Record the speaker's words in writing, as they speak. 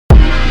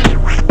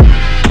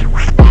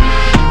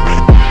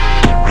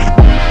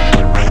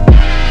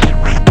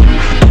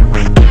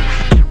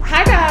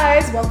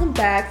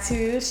back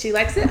to She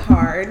Likes It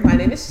Hard. My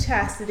name is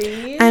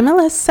Chastity. I'm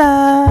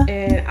Alyssa.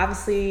 And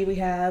obviously we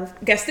have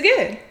guests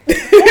again.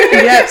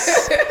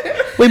 Yes.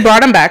 We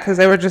brought them back because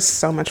they were just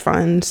so much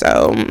fun.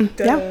 So,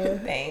 yeah.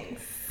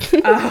 Thanks.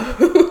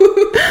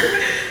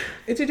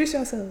 Introduce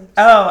yourselves.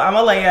 Oh, I'm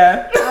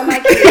Alea. Oh my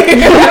God.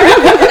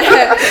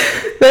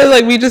 They're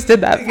like, we just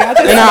did that an hour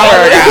ago.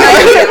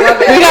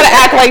 We gotta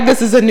act like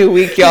this is a new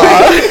week, y'all.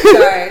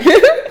 Sorry.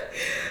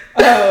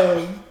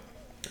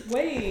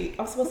 Wait,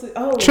 I'm supposed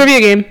to. Trivia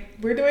game.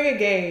 We're doing a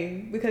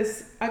game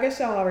because I guess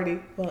y'all already.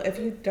 Well, if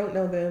you don't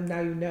know them, now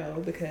you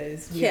know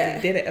because we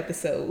did an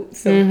episode,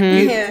 so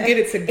we get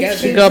it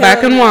together. Go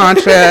back and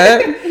watch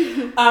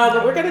it.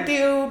 But we're gonna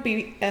do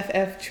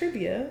BFF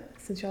trivia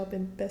since y'all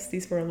been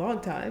besties for a long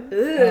time,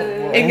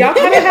 and y'all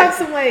kind of have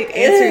some like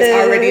answers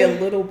already a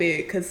little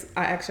bit because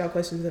I asked y'all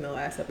questions in the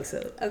last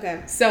episode.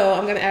 Okay. So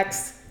I'm gonna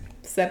ask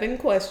 7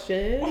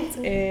 questions,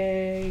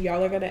 and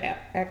y'all are gonna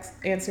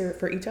answer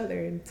for each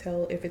other and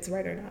tell if it's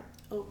right or not.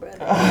 Oh, brother.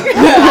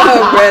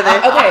 Oh,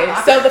 brother. Okay,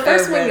 so the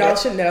first one y'all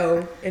should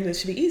know, and it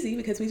should be easy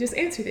because we just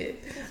answered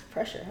it.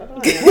 Pressure. Hold on.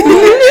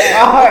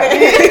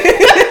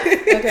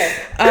 Okay.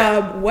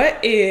 What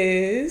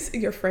is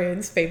your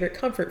friend's favorite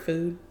comfort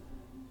food?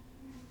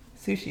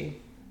 Sushi.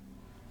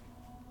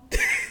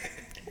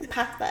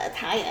 Pasta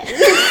Italian.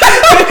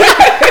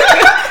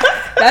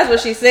 That's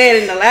what she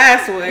said in the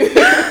last one.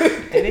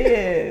 It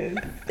is.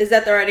 Is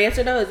that the right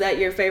answer though? Is that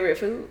your favorite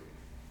food?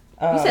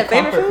 You said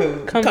favorite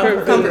food?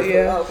 Comfort food, food.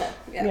 yeah. Oh, okay.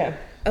 Yeah.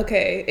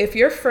 Okay, if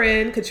your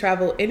friend could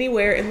travel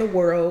anywhere in the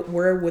world,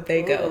 where would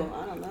they go?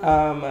 I don't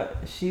know.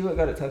 She would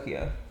go to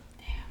Tokyo.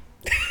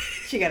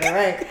 She got it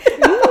right.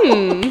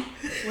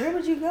 Where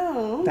would you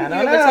go? I don't You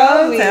ever know.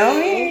 told me. Tell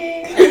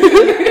me.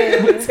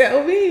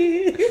 Tell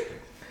me.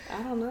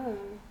 I don't know.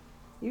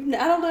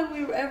 I don't know if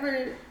you've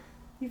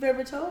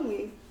ever told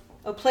me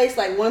a place,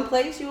 like one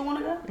place you would want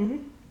to go. Mm-hmm.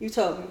 You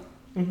told me.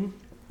 Mm-hmm.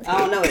 I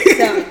don't know it.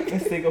 Tell me. In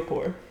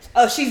Singapore.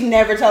 Oh, she's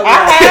never told me I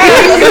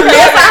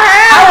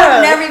that. I would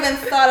have never even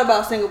thought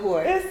about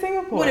Singapore. It's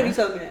Singapore. When have you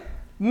told me that?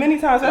 Many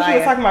times. Especially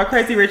when talking about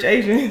Crazy Rich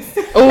Asians.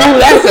 Oh,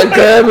 that's a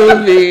good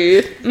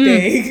movie.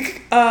 Dang.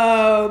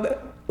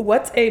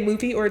 What's a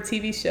movie or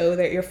TV show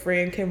that your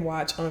friend can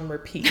watch on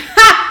repeat?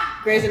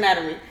 Grey's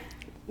Anatomy.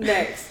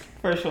 Next.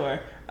 For sure.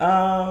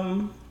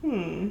 That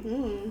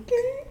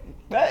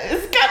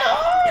is kind of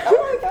hard. Oh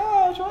my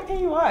gosh. What can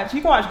you watch? You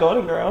can watch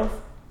Golden Girls.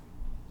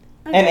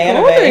 And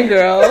anime. Golden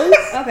Girls.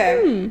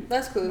 Okay.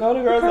 That's cool.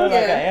 Golden Girls are like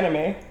an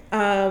anime.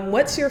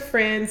 What's your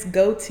friend's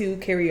go-to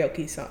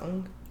karaoke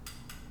song?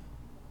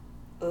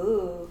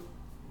 Ooh.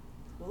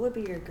 What would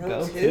be your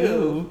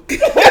go-to?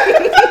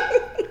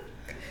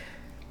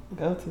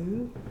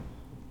 Go-to?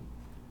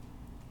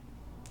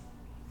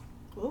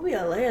 What would be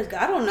Alea's go?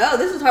 I don't know.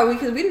 This is hard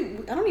because I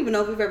don't even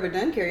know if we've ever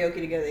done karaoke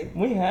together.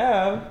 We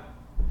have.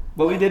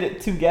 But we did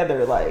it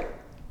together, like,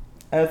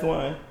 as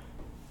one.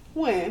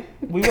 When?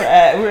 We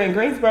were in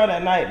Greensboro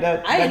that night.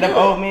 I didn't do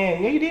old it.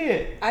 man. Yeah, you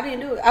did. I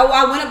didn't do it.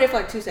 I went up there for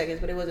like 2 seconds,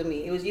 but it wasn't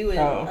me. It was you and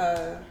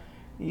I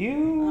You.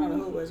 don't know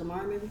who it was.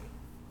 Amar maybe.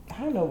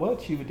 I don't know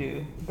what you would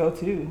do. Go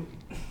to.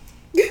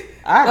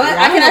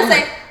 I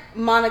say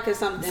Monica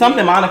something.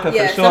 Something Monica for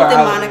sure. Something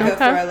Monica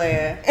for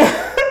Alea.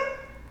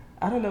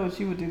 I don't know what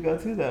you would do. Go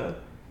to though.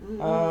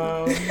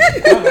 I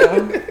don't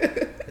know.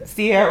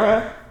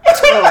 Sierra.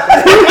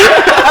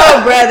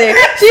 Oh brother,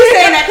 she's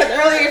saying that because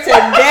earlier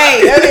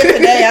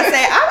today, I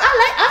said I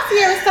like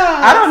Sierra's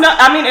song. I don't know.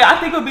 I mean,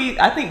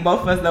 I think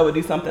both of us though would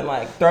do something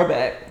like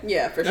throwback.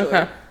 Yeah, for sure.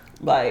 Okay.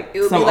 Like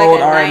It would some be like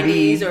old a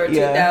R&B 90s or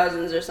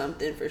 2000s or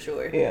something for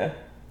sure. Yeah.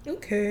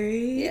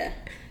 Okay. Yeah.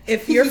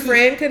 If your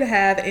friend could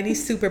have any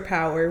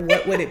superpower,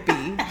 what would it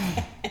be?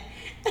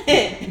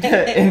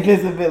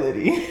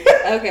 Invisibility.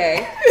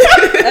 Okay.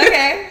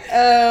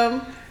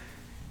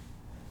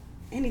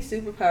 Any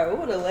superpower.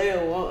 What would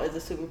Alea want as a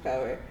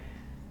superpower?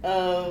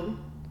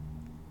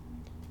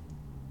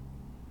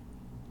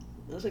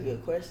 That's a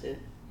good question.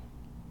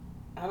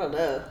 I don't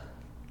know.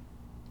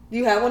 Do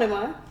you have one in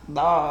mind?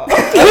 Nah.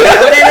 Anything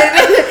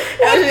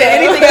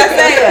I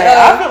say.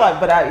 I feel like,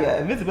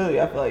 invisibility.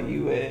 I feel like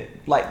you would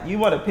you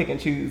want to pick and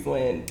choose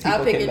when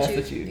people can mess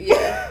with you.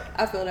 Yeah,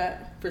 I feel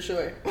that for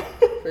sure.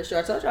 For sure.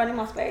 I told y'all I need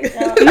my space,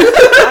 y'all.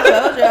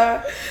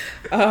 I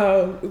told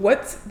y'all.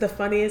 What's the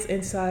funniest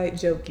inside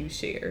joke you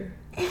share?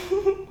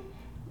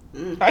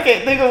 I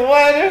can't think of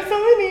one. There's so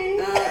many.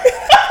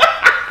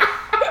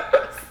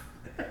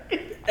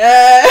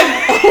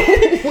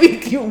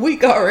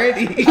 Weak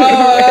already.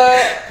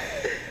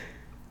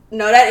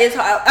 No, that is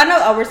hard. I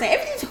know we're saying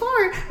everything's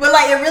hard, but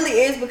like it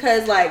really is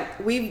because like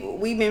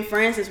we've been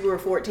friends since we were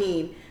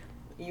 14.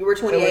 You were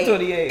 28.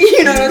 28.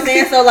 You know what I'm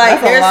saying? So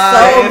like there's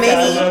so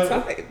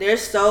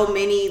many.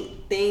 many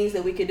things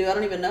that we could do. I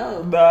don't even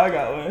know. No, I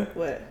got one.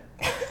 What?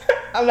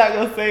 I'm not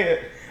gonna say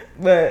it,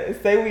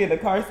 but say we in the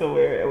car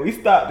somewhere and we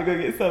stop to go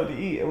get something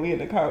to eat, and we in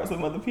the car with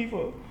some other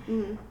people.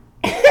 Mm-hmm.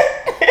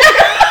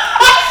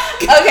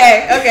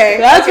 Okay.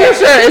 That's for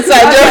sure. It's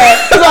like,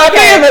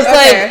 okay, that's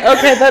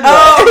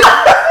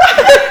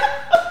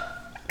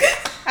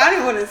I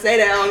don't even want to say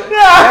that on the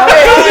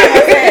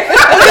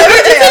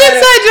It's an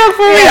inside joke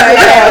for me.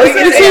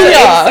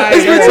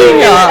 It's between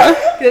y'all.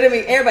 You know what I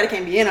mean? Everybody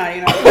can't be in on it,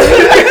 you know.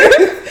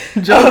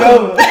 Joke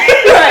over.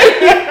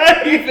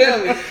 Right. You feel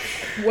me?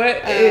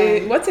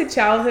 What's a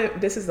childhood?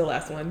 This is the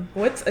last one.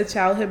 What's a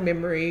childhood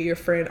memory your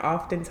friend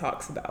often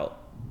talks about?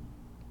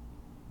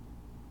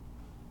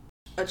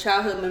 A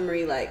childhood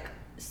memory, like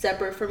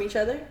separate from each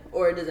other,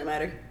 or does it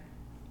matter?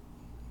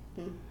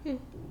 We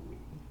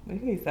can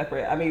be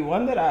separate. I mean,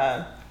 one that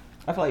I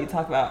feel like you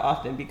talk about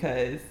often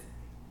because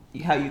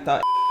how you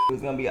thought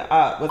was gonna be an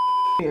op was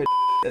your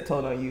that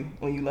told on you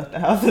when you left the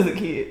house as a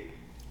kid.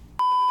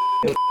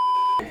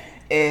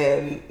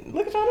 And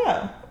look at y'all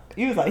now.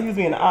 You was like he was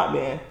being an op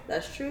man.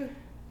 That's true.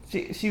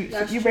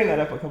 You bring that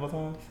up a couple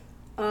times.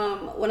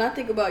 When I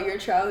think about your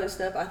childhood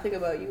stuff, I think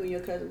about you and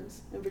your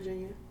cousins in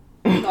Virginia.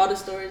 All the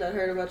stories I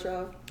heard about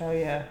y'all. Oh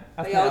yeah,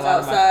 Y'all was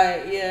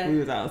outside. Yeah, we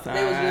was outside.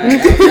 They was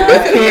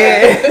outside.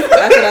 Yeah,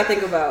 that's what I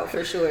think about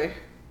for sure.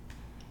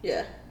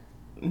 Yeah.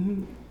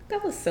 Mm-hmm.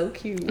 That was so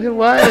cute. It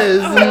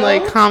was and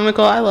like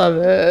comical. I love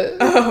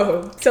it.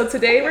 So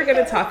today we're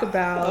gonna talk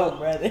about. Oh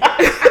brother,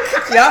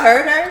 y'all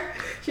heard her?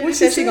 She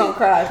said she gonna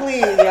cry.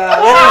 Please,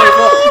 y'all.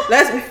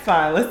 Let's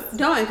fine. Let's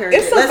don't encourage.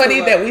 It's so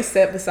funny that we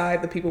sat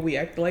beside the people we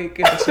act like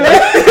in the show.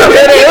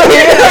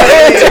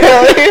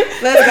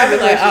 Let's go.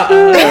 Like,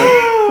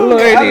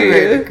 Lord, I'm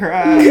ready to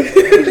cry.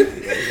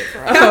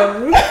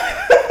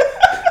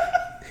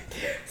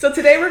 So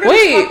today we're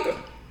gonna talk.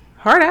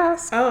 Hard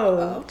ass.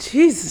 Oh,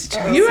 Jesus,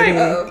 you ain't.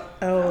 I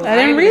I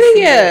didn't read it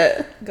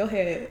yet. Go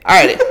ahead.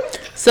 Alrighty.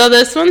 So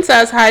this one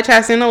says, "Hi,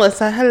 Chassie and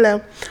Alyssa.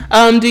 Hello.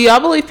 Do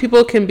y'all believe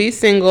people can be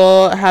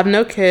single, have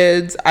no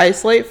kids,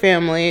 isolate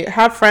family,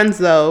 have friends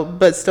though,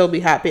 but still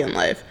be happy in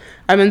life?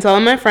 I've been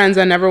telling my friends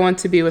I never want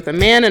to be with a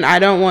man and I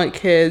don't want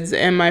kids,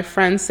 and my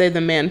friends say the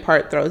man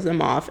part throws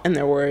them off and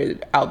they're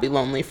worried I'll be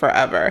lonely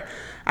forever.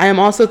 I am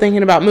also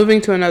thinking about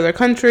moving to another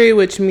country,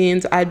 which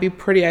means I'd be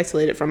pretty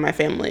isolated from my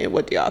family.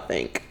 What do y'all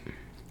think?"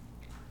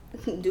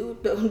 Do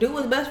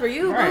what's best for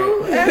you, Right.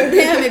 boo.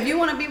 Damn, if you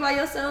want to be by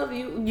yourself,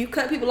 you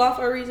cut people off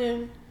for a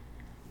reason.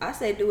 I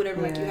say do whatever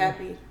make you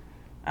happy.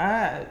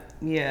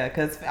 Yeah,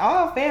 because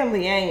all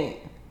family ain't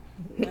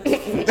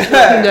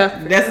Yeah.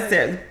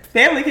 necessary.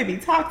 Family can be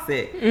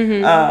toxic.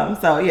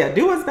 So yeah,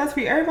 do what's best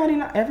for you.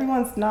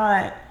 Everyone's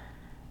not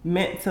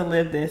meant to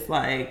live this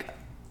like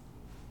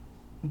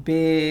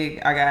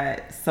big. I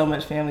got so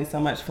much family, so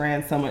much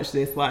friends, so much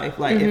this life.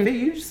 Like if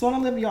you just want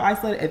to live your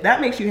isolated, if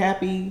that makes you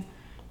happy,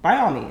 by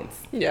all means,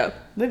 Yeah.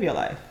 live your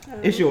life.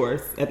 It's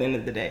yours at the end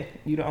of the day.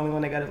 You're the only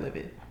one that got to live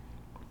it.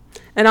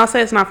 And I'll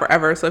say it's not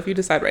forever. So if you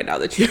decide right now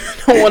that you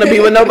don't want to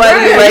be with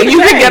nobody, like you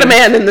can get a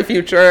man in the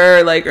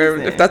future, like, or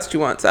if that's what you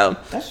want. So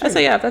That's I true.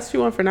 say, yeah, if that's what you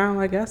want for now,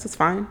 I guess it's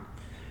fine.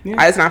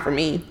 Yeah. It's not for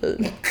me. But.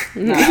 Because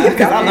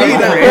I love my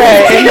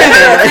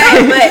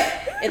friends. But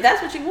if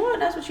that's what you want,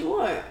 that's what you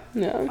want.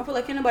 Yeah. I feel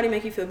like can't nobody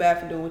make you feel bad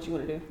for doing what you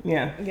want to do.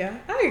 Yeah. Yeah,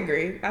 I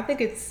agree. I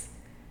think it's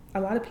a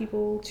lot of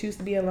people choose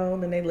to be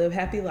alone and they live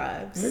happy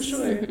lives. For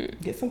sure.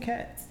 Get some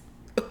cats.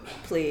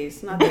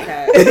 Please, not the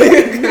cat.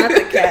 Not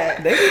the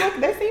cat.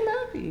 They seem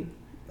happy.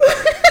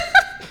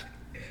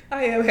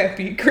 I am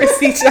happy.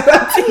 Chrissy, shout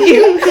out to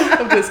you.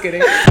 I'm just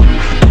kidding.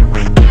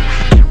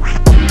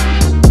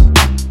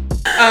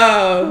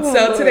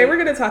 So today we're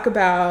going to talk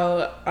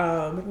about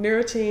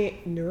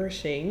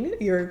nourishing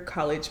your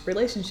college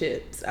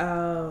relationships.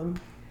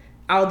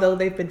 Although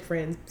they've been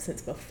friends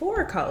since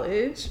before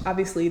college,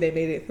 obviously they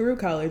made it through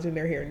college and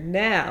they're here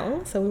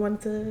now. So we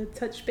wanted to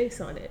touch base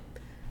on it.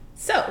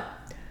 So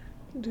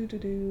we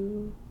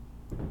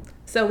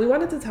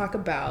wanted to talk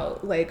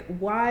about, like,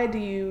 why do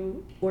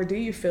you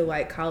feel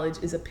like college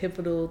is a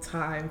pivotal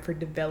time for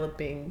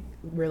developing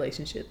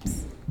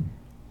relationships?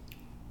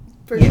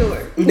 For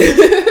sure.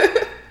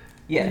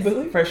 Yes,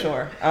 Really? for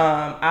sure.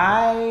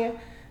 I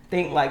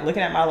think, like,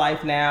 looking at my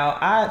life now,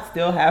 I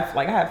still have,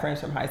 like, I have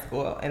friends from high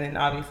school, and then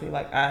obviously,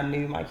 like, I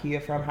knew my Kia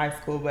from high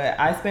school, but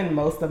I spend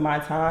most of my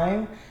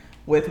time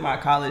with my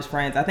college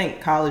friends. I think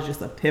college is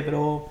a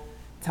pivotal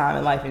time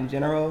in life in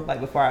general.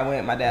 Like, before I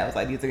went, my dad was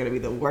like, these are going to be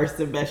the worst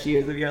and best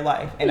years of your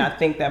life. And I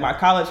think that my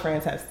college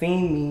friends have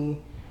seen me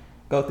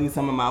go through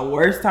some of my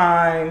worst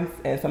times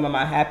and some of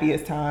my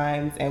happiest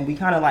times, and we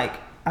kind of, like,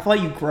 I feel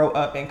like you grow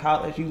up in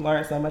college. You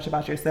learn so much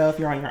about yourself.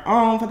 You're on your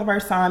own for the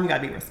first time. You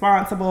got to be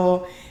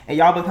responsible. And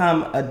y'all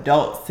become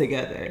adults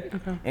together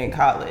in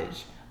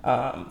college.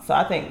 So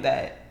I think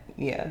that,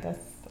 yeah, that's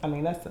a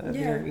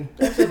very...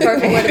 That's the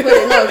perfect way to put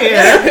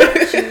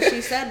it. No, she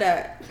said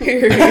that.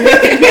 She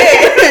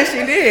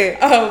did.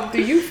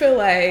 Do you feel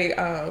like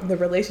the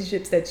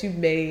relationships that you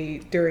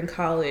made during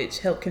college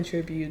help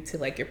contribute to,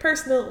 like, your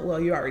personal,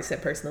 well, you already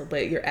said personal,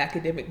 but your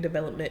academic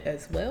development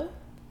as well?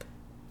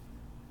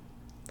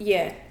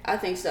 Yeah, I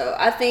think so.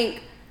 I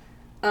think,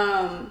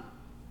 all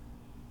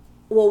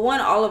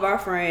of our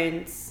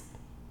friends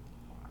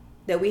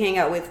that we hang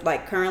out with,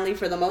 like, currently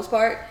for the most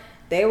part,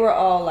 they were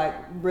all, like,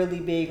 really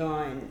big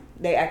on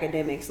they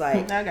academics.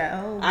 Like I got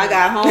homework. I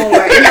got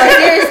homework. No,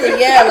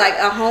 seriously, yeah, like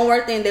a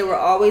homework thing. They were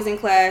always in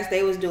class.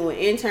 They was doing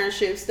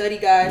internships, study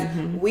guides.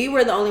 We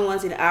were the only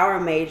ones in our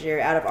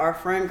major out of our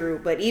friend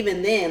group. But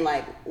even then,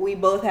 like we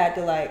both had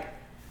to like,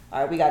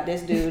 all right, we got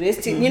this dude,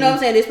 this you know what I'm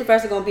saying? This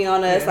professor gonna be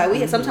on us. Like we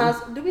had sometimes,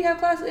 do we have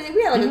classes?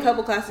 We had like a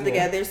couple classes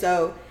together.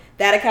 So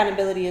that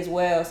accountability as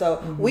well.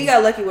 So we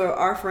got lucky where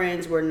our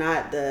friends were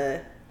not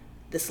the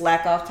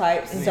slack off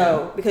types.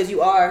 So because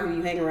you are who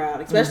you hang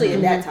around, especially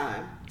in that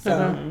time.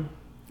 So.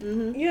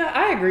 Yeah,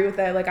 I agree with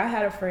that. Like, I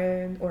have a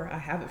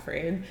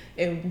friend,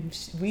 and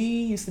we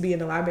used to be in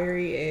the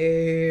library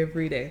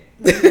every day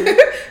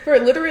for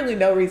literally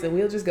no reason.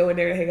 We'll just go in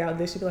there and hang out, and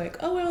then she'd be like,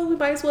 "Oh well, we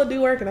might as well do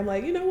work," and I'm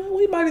like, "You know what?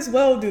 We might as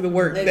well do the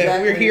work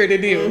that we're here to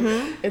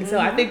do." And so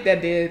I think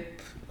that did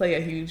play a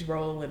huge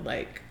role in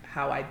like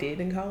how I did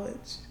in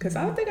college, because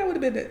I don't think I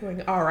would have been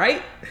doing all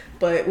right,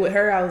 but with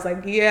her I was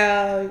like,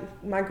 yeah,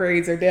 my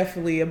grades are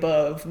definitely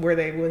above where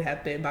they would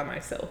have been by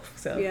myself.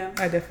 So yeah,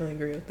 I definitely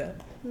agree with that.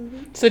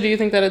 So do you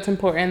think that it's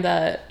important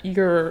that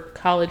your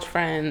college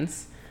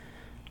friends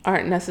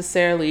aren't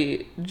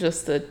necessarily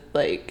just the,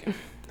 like,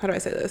 how do I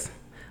say this?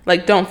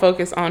 Like, don't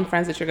focus on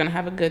friends that you're going to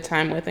have a good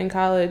time with in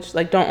college.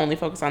 Like, don't only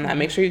focus on that.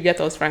 Make sure you get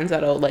those friends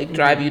that'll, like,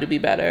 drive you to be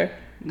better.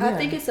 I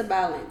think it's a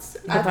balance.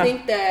 I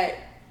think that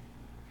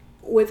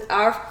with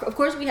of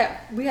course we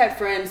had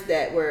friends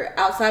that were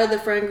outside of the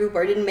friend group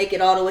or didn't make it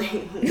all the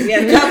way. We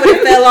had a couple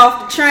that fell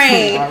off the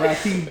train.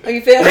 R.I.P.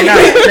 You feel me?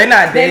 They're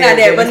not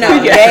dead, but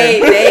no,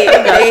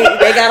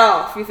 they got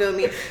off. You feel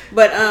me?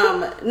 But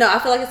no, I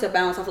feel like it's a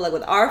balance. I feel like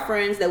with our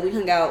friends that we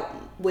hung out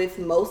with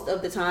most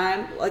of the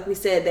time, like we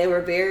said, they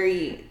were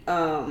very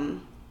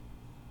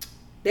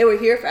they were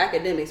here for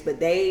academics, but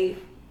they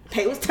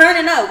was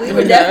turning up. We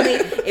were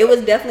definitely, it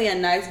was definitely a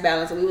nice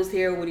balance, and we was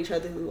here with each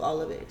other through all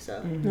of it.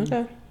 So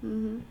okay.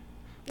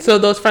 So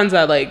those friends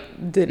that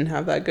like didn't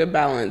have that good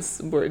balance,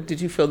 did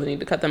you feel the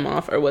need to cut them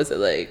off, or was it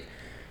like?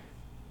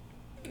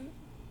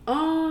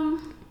 I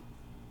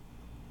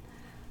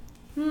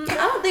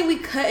don't think we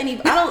cut any.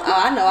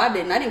 I know I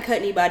didn't. I didn't cut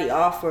anybody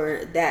off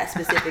for that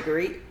specific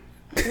reason.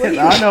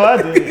 I know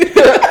I did.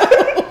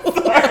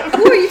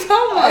 Who are you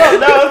talking about? I don't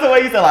know. That's the way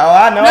you said,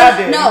 like, I know I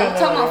did. No, I'm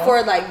talking about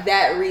for like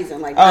that reason,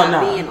 like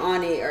not being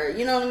on it, or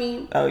you know what I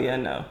mean? Oh yeah,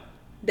 no.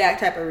 That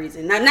type of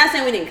reason. Not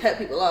saying we didn't cut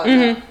people off.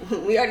 No.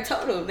 We already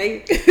told them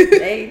they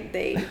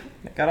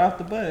got off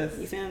the bus.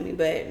 You feel me?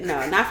 But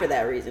no, not for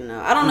that reason.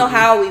 No, I don't know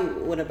how we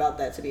went about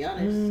that, to be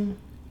honest.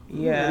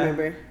 Yeah,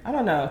 remember? I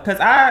don't know, cause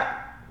I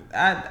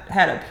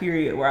had a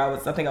period where I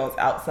think I was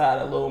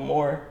outside a little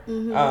more,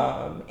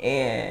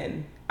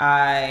 and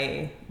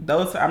I'm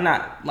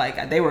not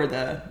like they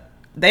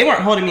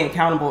weren't holding me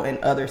accountable in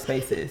other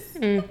spaces.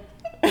 I'm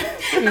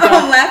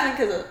laughing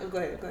because go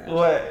ahead.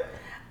 What?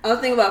 I was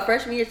thinking about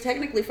freshman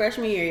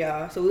year,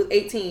 y'all. So we was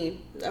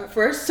 18. Our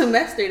first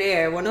semester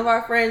there, one of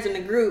our friends in the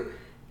group,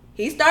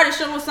 he started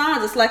showing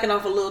signs of slacking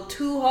off a little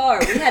too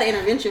hard. We had an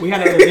intervention. We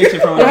did.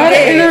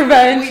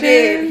 We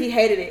did. He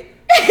hated it.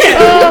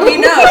 We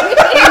know.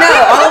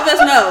 All of us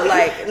know.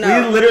 Like, no.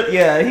 We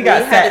literally, he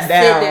got sat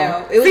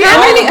down. It was how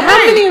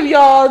many of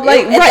y'all,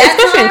 like,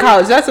 especially in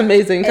college, that's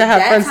amazing to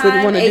have friends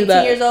that want to do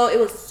that. 18 years old, it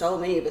was so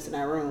many of us in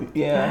our room.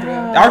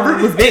 Yeah. Our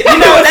group was big. You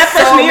know, that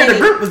freshman year, the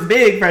group was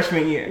big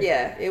freshman year.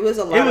 Yeah, it was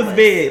a lot. It was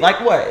big.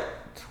 Like, what?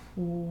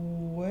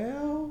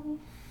 12?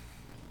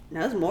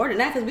 No, it's more than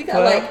that, because we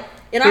got, like,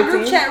 in our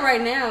group chat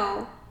right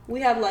now, we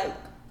have, like,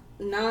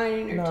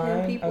 9 or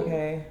 10 people.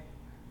 Okay.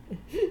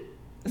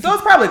 So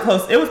it's probably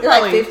close. It was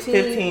probably like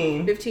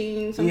 15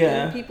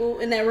 something people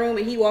in that room,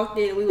 and he walked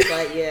in and we was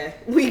like,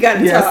 we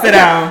gotta talk. Sit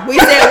down. We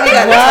said we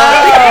gotta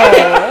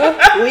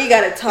talk. We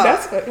gotta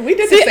talk. We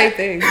did the same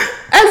thing.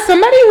 As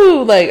somebody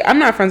who, like, I'm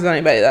not friends with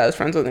anybody that I was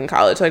friends with in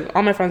college. Like,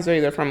 all my friends are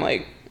either from,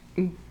 like,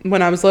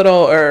 when I was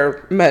little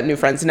or met new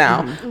friends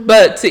now.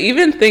 But to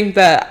even think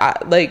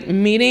that, like,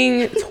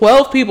 meeting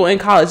 12 people in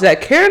college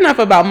that care enough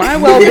about my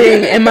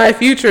well-being and my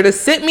future to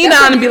sit me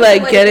down and be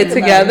like, get it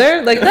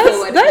together, like,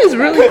 that is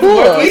really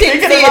cool. He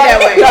didn't see it that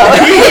way.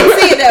 He didn't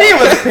see it that way. He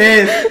was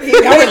pissed.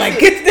 I was like,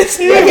 get this.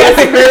 He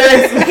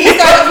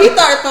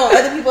started throwing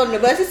other people under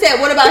the bus. He said,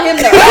 what about him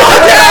though?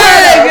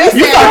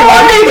 You talking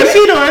about me, but she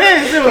doing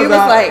this. It was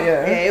like,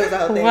 it was a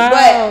whole thing. Wow.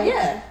 But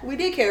yeah, we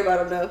did care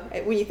about him though.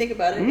 When you think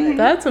about it, like,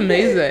 that's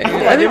amazing.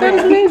 I think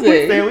that's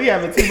amazing. We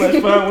having too much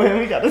fun with him.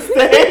 We got to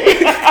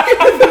stay.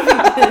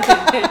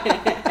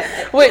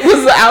 Wait,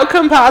 was the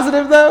outcome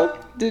positive though?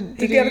 Did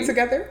he get it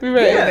together?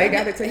 Right. Yeah, they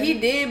got it together. He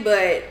did,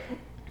 but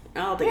I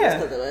don't think it was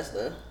because of us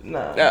though.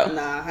 No.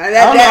 Nah. I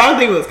don't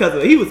think it was because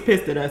of it. He was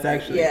pissed at us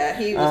actually. Yeah,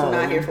 he was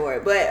not here for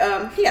it. But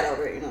he got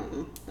over it, you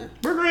know.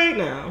 We're great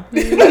now.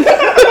 We're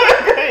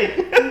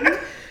great.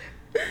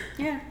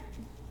 Yeah.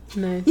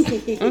 Nice.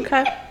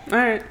 Okay. All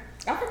right.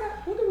 I forgot.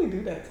 Who did we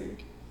do that to?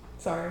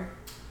 Sorry.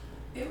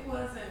 It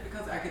wasn't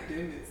because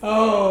academics.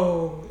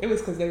 Oh, it was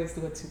because they was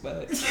doing too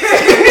much.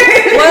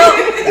 Well,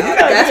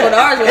 that's what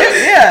ours was.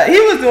 Yeah, he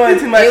was doing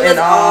too much. It was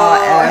all.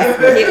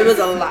 It was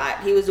a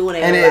lot. He was doing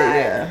a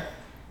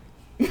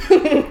lot.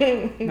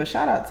 But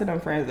shout out to them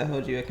friends that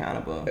hold you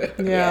accountable.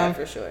 Yeah,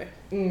 for sure.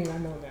 I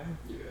know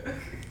now.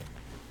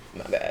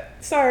 My bad.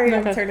 Sorry,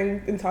 I'm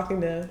turning and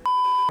talking to.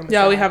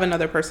 Yeah, we have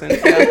another person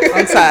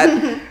on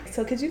side.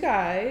 So could you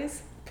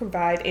guys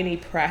provide any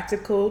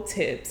practical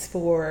tips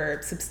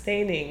for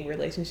sustaining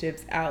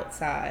relationships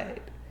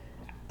outside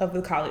of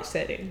the college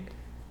setting?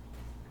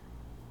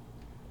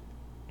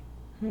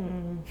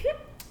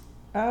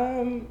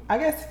 I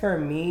guess for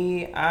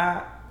me,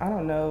 I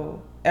don't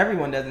know.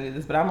 Everyone doesn't do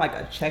this, but I'm like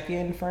a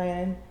check-in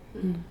friend.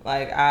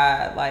 Like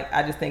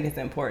I just think it's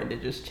important to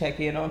just check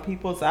in on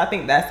people. So I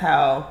think that's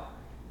how,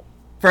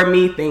 for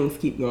me, things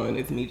keep going.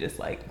 It's me just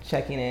like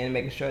checking in,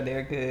 making sure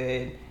they're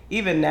good.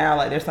 Even now,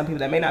 like there's some people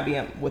that may not be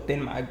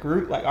within my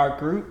group, like our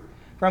group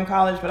from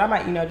college, but I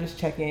might, just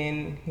check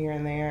in here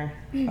and there,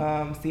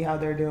 see how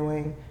they're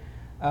doing.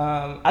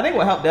 I think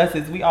what helped us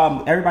is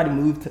everybody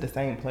moved to the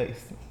same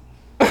place.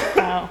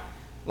 Wow.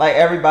 Like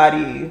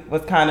everybody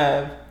was kind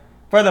of,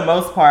 for the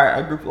most part,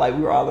 a group, like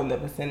we were all in the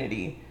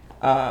vicinity.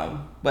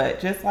 But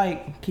just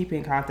like keep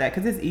in contact,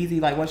 because it's easy,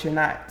 like once you're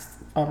not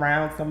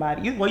around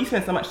somebody, you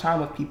spend so much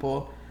time with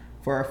people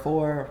for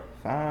 4,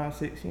 5,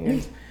 6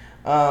 years.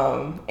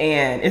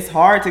 And it's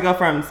hard to go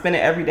from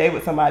spending every day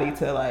with somebody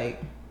to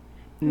like,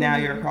 now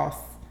you're across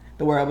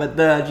the world. But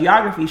the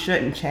geography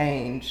shouldn't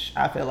change,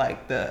 I feel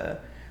like, the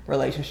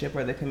relationship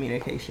or the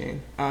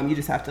communication. You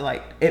just have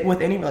to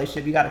with any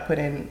relationship, you got to put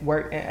in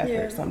work and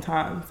effort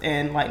sometimes,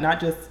 and like not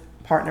just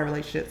partner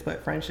relationships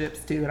but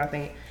friendships too. And I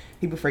think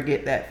people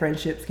forget that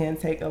friendships can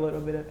take a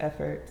little bit of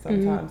effort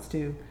sometimes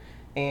too.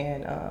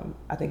 And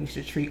I think you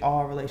should treat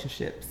all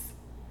relationships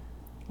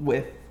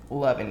with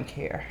love and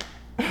care.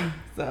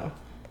 So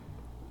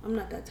I'm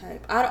not that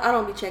type. I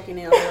don't be checking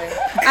in all the way.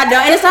 I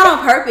don't, and it's not on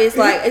purpose.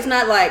 Like it's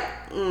not like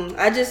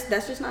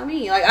that's just not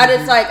me. Like I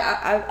just like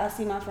I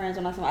see my friends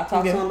when I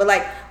talk to them, but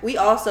like we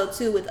also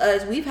too with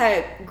us, we've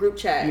had group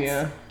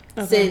chats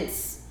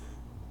since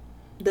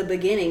the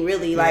beginning.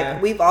 Really,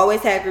 like we've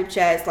always had group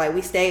chats. Like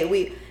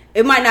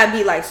it might not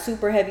be like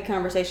super heavy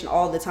conversation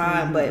all the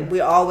time, but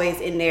we're always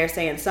in there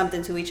saying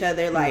something to each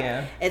other. Like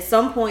at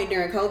some point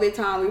during COVID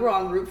time, we were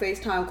on group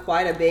FaceTime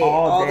quite a bit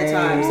all the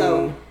time.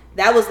 So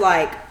that was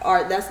like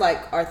our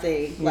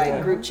thing,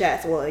 like group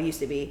chats. Well, it used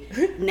to be.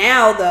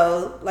 Now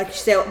though, like you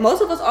said,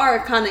 most of us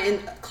are kind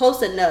of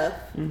close enough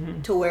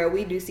to where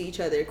we do see each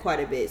other quite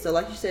a bit. So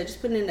like you said,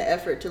 just putting in the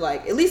effort to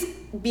like at least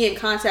be in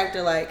contact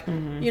or like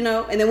and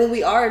then when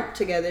we are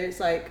together, it's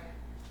like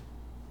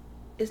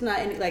it's not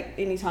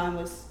any time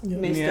was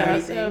missed or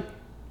anything.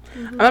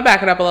 I'm gonna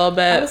back it up a little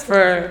bit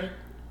for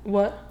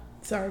what?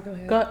 Sorry, go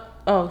ahead.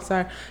 Oh,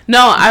 sorry.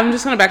 No, I'm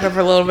just gonna back up for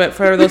a little bit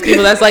for those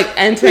people that's like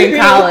entering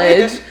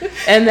college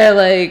and they're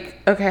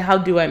like, okay, how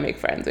do I make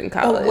friends in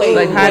college?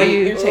 How do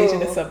you? You're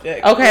changing the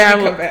subject. Okay, I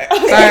will. Come back.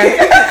 Sorry,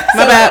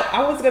 my bad.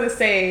 I was gonna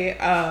say,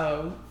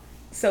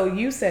 so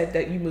you said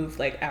that you moved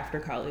like after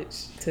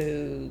college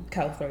to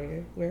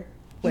California. Where?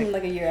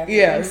 Like a year after.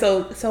 Yeah.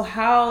 So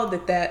how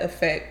did that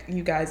affect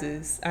you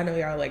guys'? I know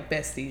y'all like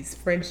besties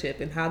friendship,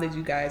 and how did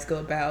you guys go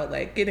about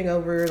like getting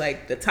over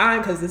like the time?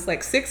 Because it's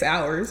like 6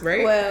 hours,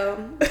 right?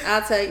 Well,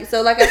 I'll tell you.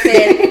 So like I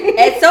said,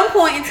 at some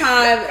point in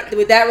time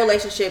with that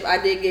relationship, I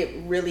did get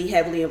really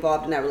heavily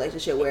involved in that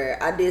relationship where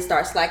I did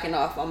start slacking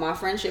off on my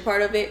friendship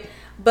part of it.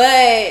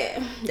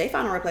 But they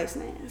found a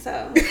replacement,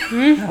 so they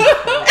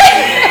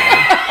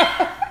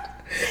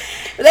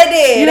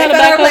did. They found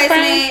a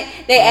replacement.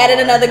 They added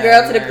another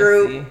girl to the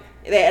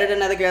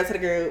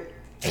group.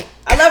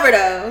 I love her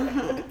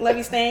though. Love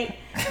you, Stink.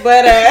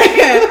 But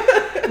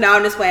no,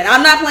 I'm just playing.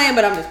 I'm not playing,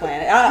 but I'm just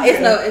playing.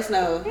 It's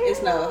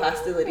no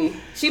hostility.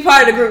 She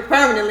part of the group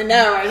permanently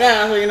right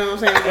now. So you know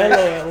what I'm saying?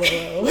 LOL.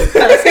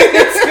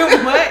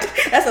 Too much.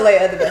 That's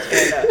LA's other best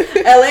friend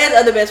though. LA's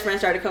other best friend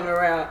started coming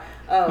around.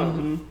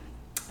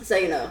 So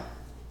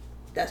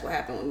that's what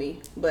happened with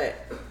me. But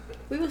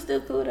we were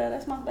still cool though.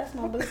 That's my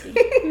bookie.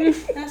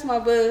 That's my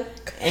boo.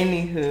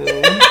 Anywho,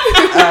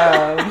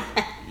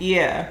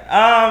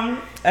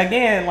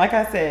 again, like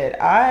I said,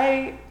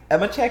 I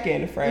am a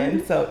check-in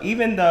friend. So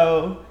even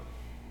though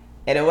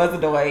that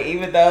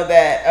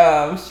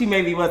she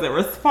maybe wasn't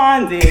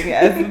responding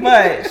as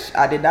much,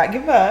 I did not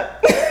give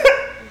up,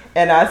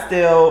 and I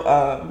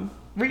still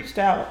reached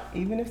out,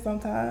 even if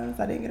sometimes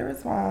I didn't get a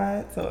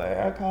response or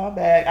I called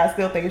back. I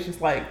still think it's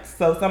just like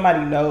so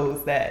somebody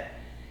knows that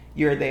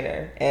you're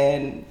there,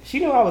 and she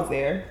knew I was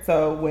there.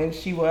 So when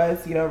she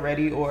was,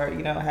 ready or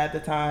had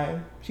the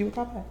time, she would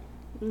call back.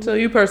 So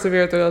you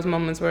persevere through those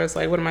moments where it's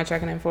like, what am I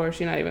checking in for if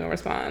she's not even gonna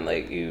respond?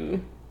 Like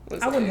you.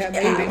 I wouldn't have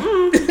made it.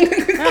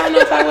 I don't know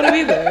if I would have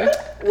either.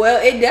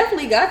 Well, it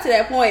definitely got to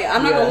that point.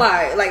 I'm not gonna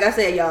lie. Like I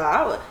said,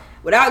 y'all,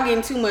 without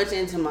getting too much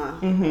into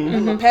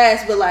my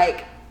past, but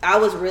like I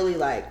was really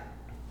like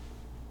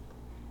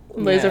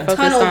laser focused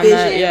tunnel on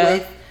vision that,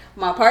 with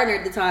my partner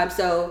at the time.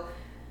 So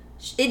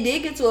it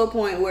did get to a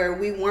point where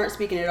we weren't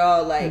speaking at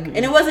all. Like,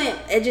 and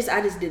I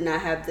just did not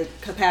have the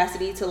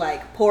capacity to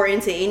like pour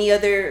into any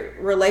other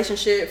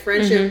relationship,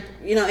 friendship,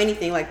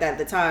 anything like that at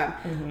the time.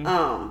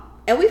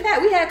 And we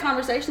had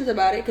conversations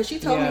about it because she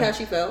told me how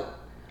she felt.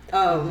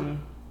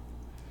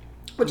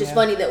 Which is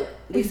funny that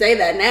we say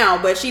that now,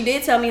 but she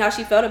did tell me how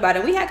she felt about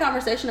it. We had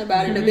conversation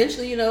about it, and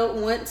eventually, you know,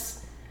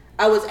 once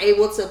I was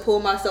able to pull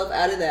myself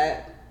out of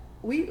that,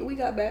 we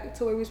got back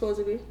to where we were supposed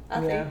to be.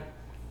 I think.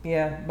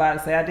 Yeah,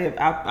 but I say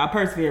I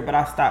persevered, but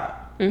I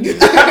stopped.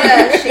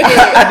 Yeah, she did.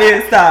 I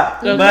did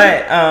stop,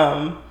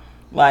 but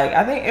like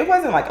I think it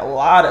wasn't like a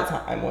lot of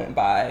time went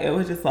by. It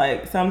was just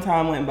like some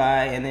time went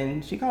by, and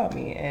then she called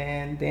me,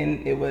 and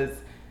then it was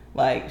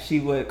like she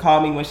would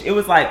call me when it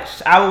was like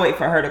I would wait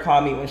for her to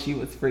call me when she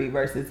was free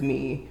versus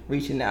me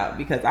reaching out,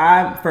 because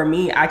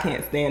I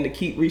can't stand to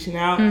keep reaching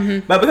out,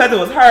 but because it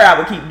was her, I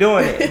would keep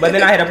doing it. But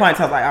then I hit a point,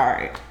 so I was like, all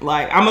right,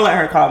 like I'm gonna let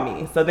her call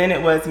me. So then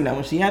it was, you know,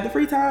 when she had the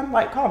free time,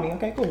 like call me,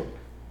 okay, cool.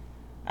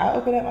 I'll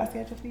open up my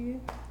schedule for you.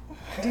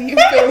 Do you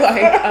feel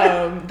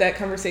like that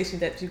conversation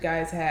that you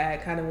guys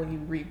had kind of when you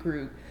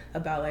regroup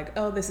about like,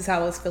 oh, this is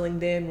how I was feeling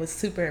then was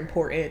super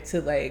important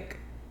to like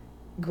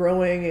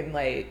growing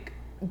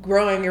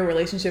your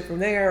relationship from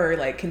there, or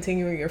like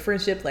continuing your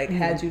friendship? Like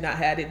had you not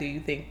had it, do you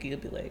think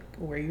you'd be like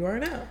where you are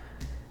now?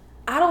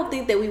 I don't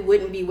think that we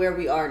wouldn't be where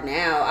we are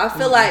now. I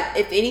feel like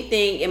if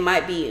anything, it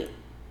might be,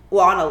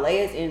 well, on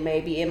Alea's end,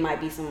 maybe it might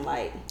be some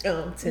like,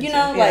 tension, you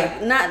know,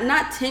 like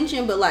not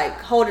tension, but like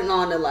holding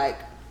on to like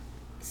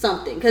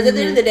something. Because at the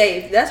end of the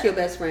day, if that's your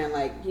best friend,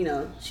 like, you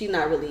know, y'all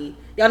not really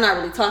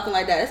talking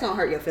like that, it's gonna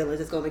hurt your feelings.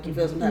 It's gonna make you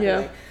feel some type of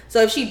way.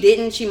 So if she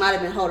didn't, she might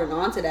have been holding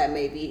on to that.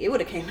 Maybe it would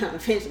have came out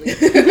eventually.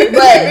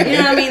 But you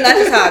know what I mean? That's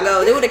just how it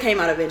goes. It would have came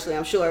out eventually,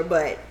 I'm sure.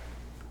 But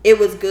it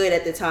was good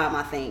at the time,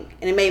 I think,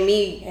 and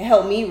it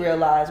helped me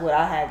realize what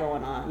I had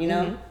going on. You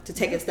know, to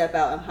take a step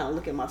out and kind of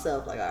look at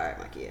myself, like, all right,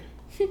 my kid.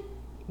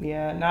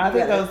 Yeah, no, I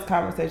think those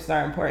conversations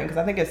are important, because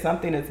I think if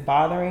something is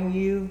bothering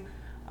you,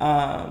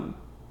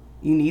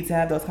 you need to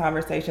have those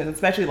conversations,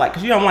 especially like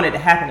because you don't want it to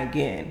happen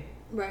again.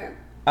 Right.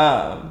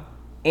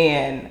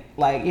 And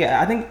like,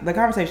 yeah, I think the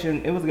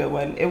conversation, it was a good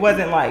one. It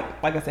wasn't like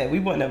I said, we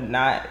wouldn't have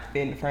not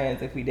been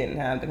friends if we didn't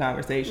have the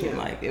conversation.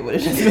 Like it would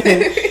have just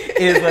been,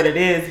 it is what it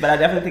is. But I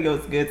definitely think it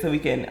was good so we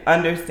can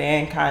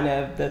understand kind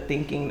of the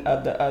thinking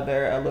of the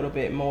other a little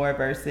bit more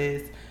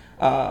versus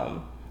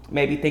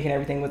maybe thinking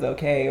everything was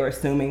okay or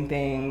assuming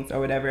things or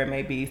whatever it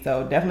may be.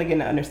 So definitely getting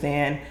to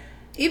understand.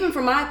 Even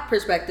from my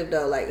perspective,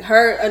 though, like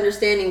her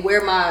understanding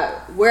where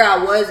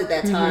I was at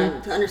that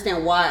time, to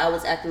understand why I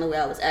was acting the way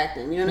I was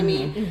acting. You know what I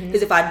mean?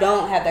 Because if I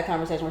don't have that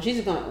conversation, where she's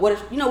just going, what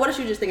if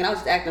you just thinking I was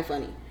just acting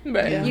funny?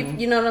 Right. Yeah.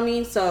 You know what I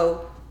mean?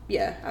 So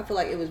yeah, I feel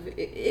like it was.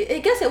 I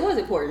guess it was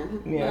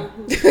important. Yeah.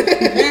 I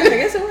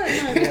guess it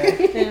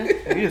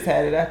was. Yeah. We just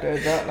had it after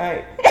a drunk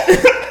night.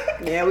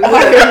 Yeah, we would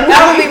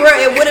have.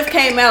 It would have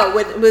came out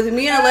with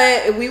me and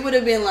Alea. If we would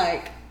have been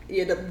like,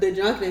 the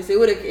drunkenness, it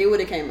would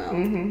have came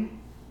out.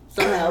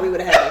 Somehow we would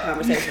have had that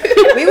conversation.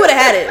 We would have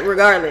had it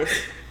regardless.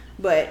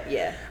 But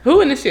yeah.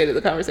 Who initiated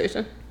the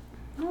conversation?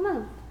 I don't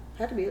know.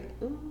 Had to be. It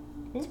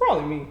was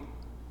probably me.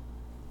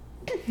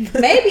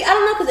 Maybe, I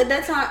don't know, because at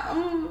that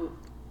time,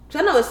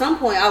 I know at some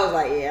point I was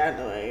like, yeah, I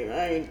know,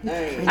 I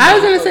ain't. I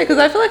was gonna say, because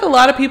I feel like a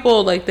lot of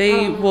people, like,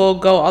 they will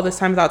go all this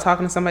time without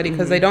talking to somebody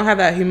because they don't have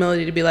that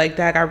humility to be like,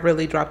 Dag, I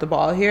really dropped the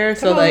ball here.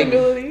 So like,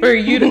 for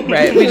you to,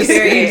 right, we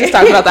just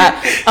talked about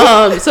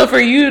that. So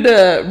for you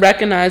to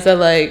recognize that,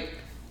 like,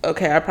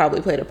 okay, I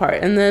probably played a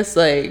part in this,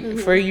 like,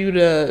 for you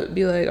to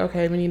be like,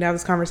 okay, we need to have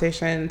this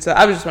conversation. So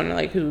I was just wondering,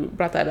 like, who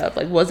brought that up?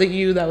 Like, was it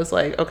you that was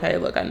like, okay,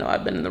 look, I know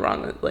I've been in the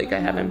wrong, like, I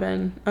haven't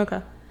been,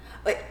 okay.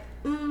 Like,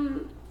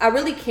 I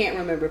really can't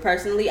remember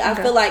personally. I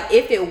feel like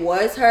if it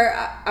was her,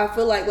 I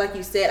feel like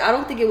you said, I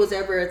don't think it was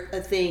ever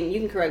a thing,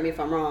 you can correct me if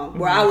I'm wrong,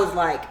 where I was,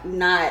 like,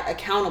 not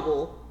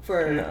accountable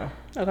for,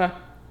 Okay.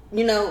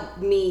 you know,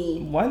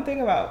 me. One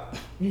thing about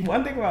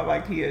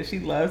like Kia, she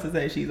loves to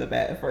say she's a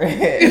bad friend.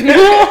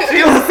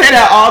 She will say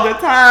that all the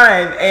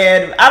time,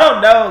 and I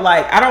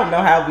don't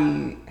know how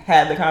we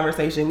had the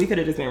conversation. We could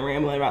have just been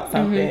rambling about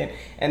something,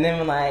 and then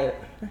we're like,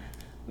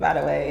 by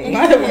the way,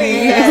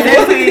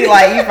 essentially,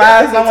 like, you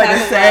find some way to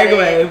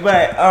segue.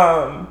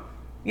 But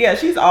yeah,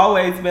 she's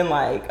always been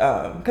like,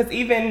 because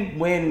even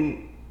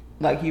when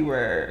like you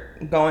were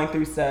going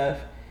through stuff,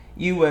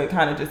 you would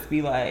kind of just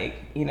be like,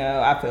 you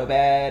know, I feel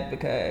bad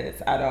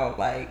because I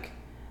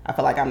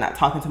feel like I'm not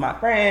talking to my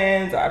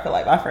friends, or I feel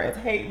like my friends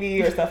hate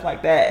me, or stuff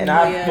like that. And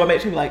I will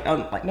make sure, like,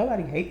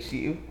 nobody hates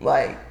you,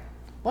 like,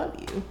 love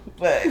you.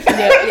 But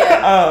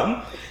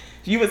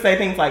you would say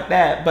things like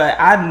that, but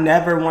I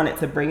never wanted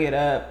to bring it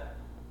up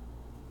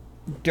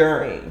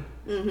during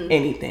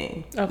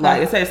anything. Okay.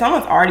 Like, say if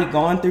someone's already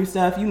going through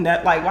stuff,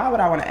 like, why would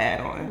I want to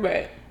add on?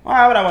 Right.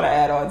 Why would I want to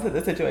add on to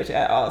the situation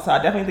at all? So I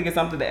definitely think it's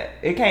something that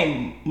it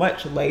came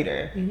much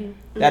later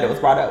that it was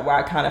brought up, where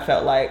I kind of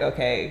felt like,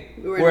 okay,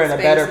 we're in a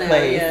better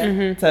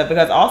place.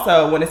 Because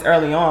also when it's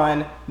early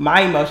on,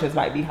 my emotions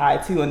might be high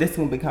too, and this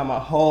will become a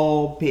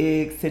whole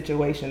big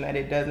situation that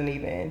it doesn't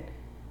even.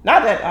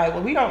 Not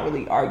that we don't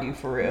really argue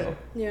for real,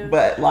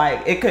 but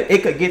like it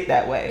could get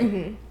that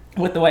way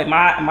with the way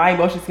my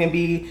emotions can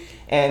be,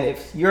 And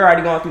if you're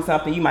already going through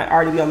something, you might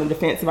already be on the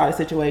defense about a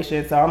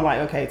situation. So I'm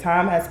like, okay,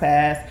 time has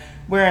passed.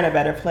 We're in a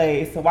better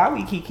place. So why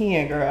we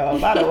kikiing, girl?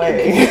 By the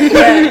way,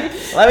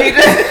 let me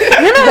just.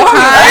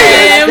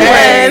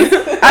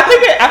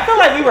 I feel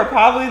like we were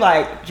probably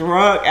like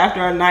drunk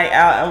after a night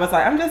out and was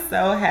like, I'm just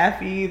so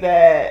happy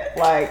that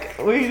like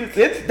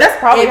that's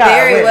probably how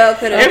it went. Well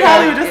could have. It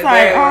probably was just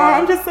like, oh,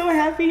 I'm just so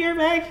happy you're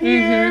back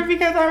here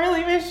because I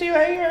really miss you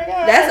and you're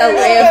gone. That's a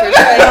layer for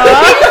sure.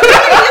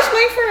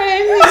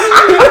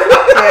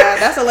 Yeah,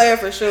 that's a layer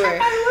for sure.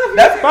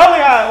 That's probably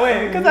how it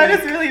went because I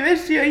just really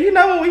missed you. You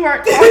know when we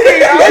weren't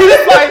talking, I was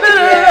just like,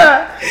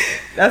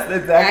 That's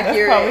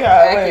probably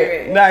how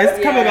it went. No,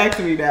 it's coming back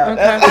to me now.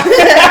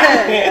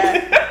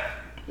 Okay.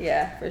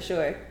 Yeah, for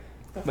sure.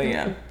 But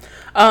yeah.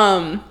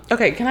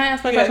 Okay, can I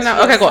ask my question now?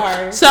 Yes, Okay, cool.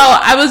 sorry. So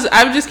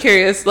I'm just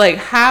curious, like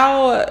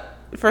how,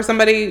 for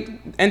somebody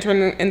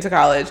entering into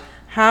college,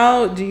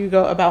 how do you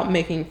go about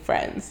making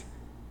friends?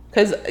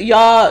 Because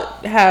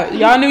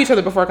y'all knew each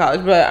other before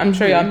college, but I'm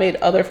sure y'all made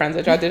other friends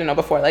that y'all didn't know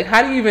before. Like,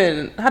 how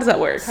does that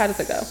work? How does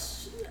it go?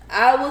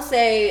 I will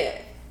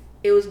say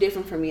it was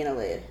different for me and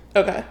Alea.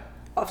 Okay.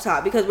 Off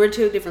top, because we're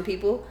two different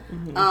people.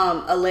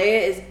 Alea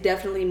is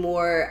definitely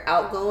more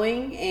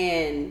outgoing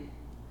and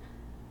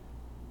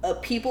a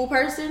people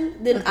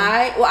person than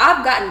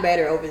I've gotten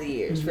better over the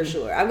years, for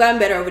sure. I've gotten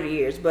better over the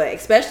years, but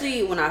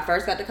especially when I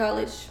first got to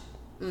college,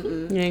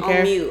 You didn't on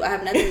care? mute. I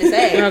have nothing to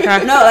say.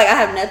 Okay. No, like I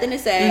have nothing to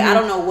say. I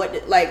don't know what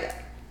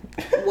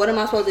what am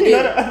I supposed to do?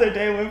 The other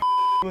day when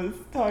was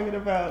talking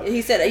about,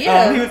 He said,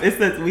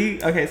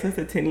 since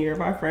the 10 year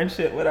of our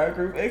friendship with our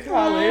group in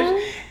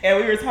college, and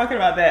we were talking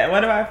about that. And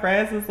one of my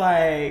friends was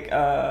like,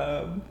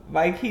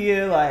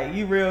 Ikea, like,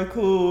 you real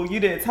cool. You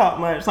didn't talk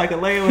much. Like,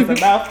 Alea was a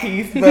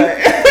mouthpiece, but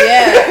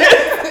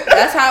yeah,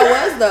 that's how it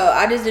was though.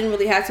 I just didn't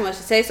really have too much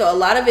to say. So a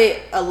lot of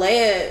it,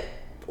 Alea,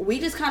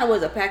 we just kind of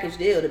was a package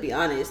deal, to be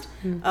honest.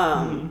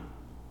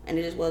 And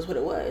it just was what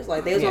it was.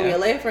 Like, they was gonna be a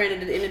Alea friend at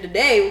the end of the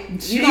day. You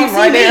gonna see me, I'm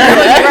gonna be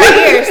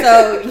right here,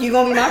 so you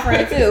gonna be my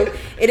friend too.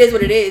 It is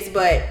what it is.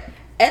 But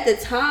at the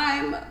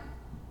time,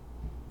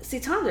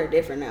 times are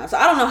different now. So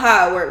I don't know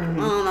how it worked. I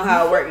don't know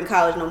how it worked in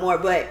college no more.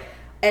 But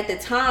at the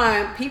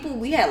time,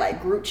 we had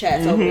like group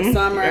chats over the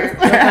summer,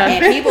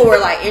 and people were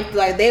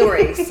like they were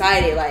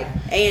excited. Like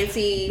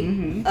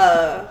ANC,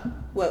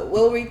 what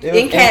were we?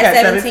 NCAT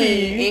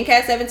 17,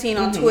 NCAT 17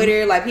 on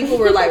Twitter. Like, people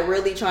were like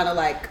really trying to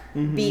like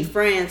be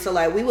friends. So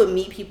like we would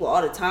meet people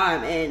all the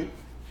time, and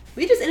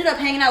we just ended up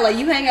hanging out. Like,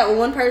 you hang out with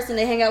one person,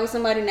 they hang out with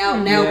somebody. Now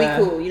we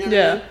cool. You know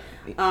what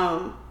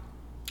I mean?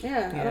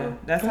 Yeah,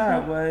 that's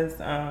how it was.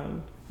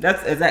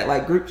 That's exact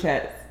like group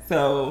chat.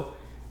 So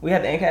we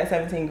had the NCAT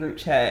 17 group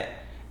chat,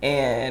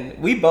 and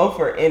we both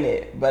were in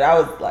it, but I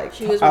was like,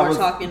 she was more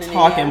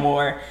talking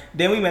more.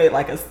 Then we made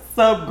like a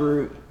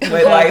subgroup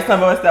with like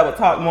some of us that would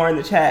talk more in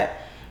the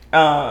chat.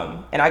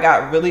 And I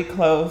got really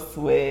close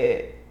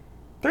with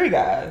 3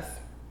 guys.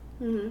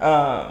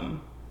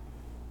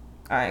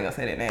 I ain't gonna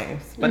say their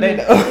names, but they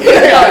know. So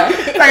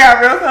I got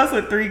real close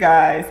with 3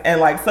 guys, and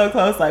like so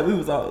close, like we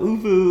was on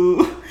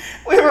Uvu,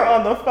 we were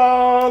on the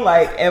phone,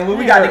 like, and when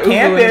we got to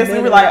campus, we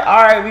were like,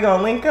 all right, we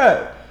gonna link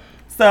up.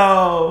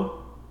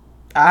 So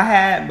I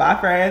had my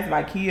friends,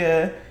 my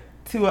Kia,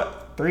 3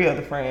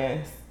 other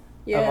friends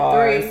of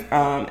ours, 3.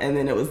 and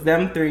then it was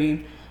them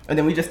 3, and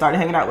then we just started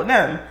hanging out with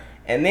them.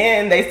 And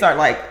then they start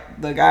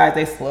the guys,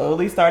 they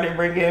slowly started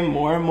bringing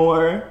more and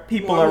more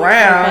people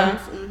around.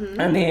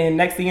 And then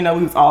next thing you know,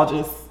 we was all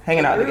just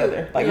hanging out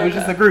together. Like, it was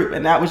just a group,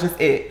 and that was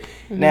just it.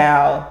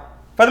 Now,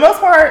 for the most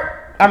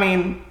part, I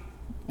mean,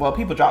 well,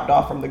 people dropped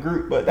off from the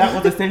group, but that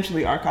was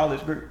essentially our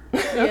college group.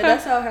 Yeah,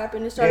 that's how it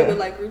happened. It started with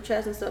like group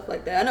chats and stuff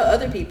like that. I know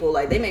other people,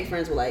 like, they make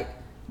friends with like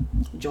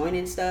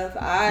joining stuff.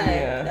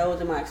 That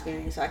wasn't my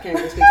experience, so I can't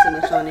really speak too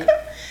much on it.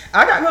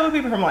 I got cool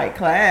people from like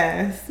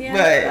class, Yeah,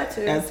 but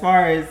as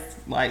far as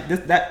like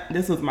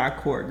this was my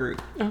core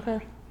group. Okay.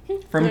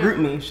 From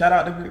GroupMe. Shout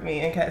out to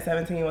GroupMe. NCAT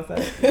 17, what's up?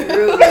 Start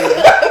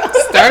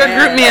a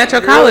GroupMe at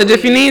your college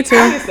if you need to.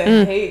 I used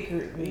to hate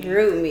GroupMe.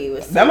 GroupMe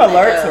was them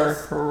alerts were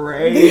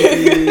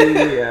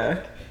crazy.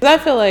 I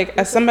feel like,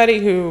 as somebody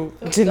who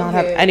did not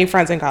have any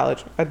friends in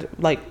college, I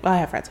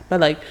have friends, but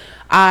like,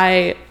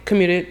 I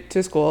commuted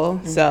to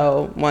school,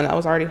 so one, that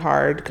was already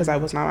hard because I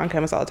was not on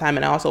campus all the time,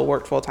 and I also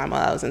worked full time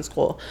while I was in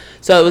school.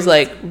 So it was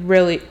like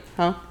really,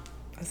 I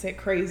said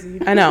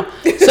crazy. I know.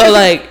 So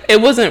like,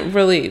 it wasn't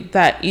really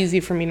that easy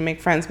for me to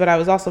make friends, but I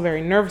was also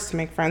very nervous to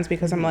make friends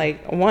because I'm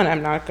like, one,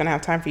 I'm not gonna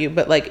have time for you,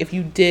 but like, if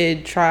you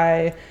did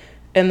try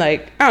and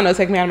like, I don't know,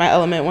 take me out of my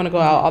element, want to go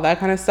out, all that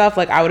kind of stuff,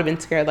 like, I would have been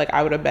scared. Like,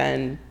 I would have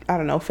been, I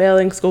don't know,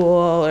 failing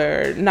school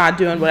or not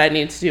doing what I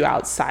need to do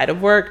outside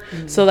of work.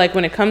 So like,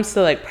 when it comes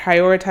to like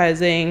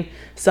prioritizing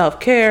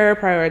self-care,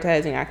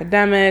 prioritizing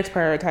academics,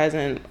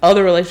 prioritizing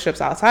other relationships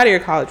outside of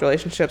your college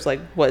relationships, like,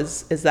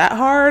 is that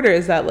hard, or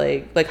is that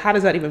like how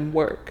does that even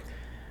work?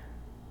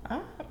 I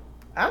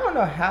don't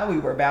know how we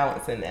were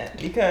balancing that,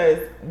 because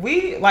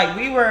we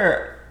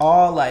were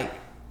all like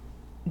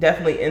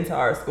definitely into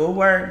our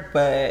schoolwork,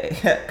 but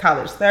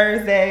college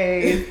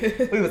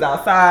Thursdays, we was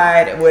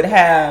outside, would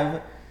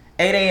have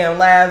 8 a.m.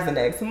 labs the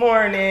next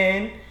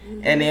morning.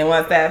 And then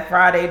once that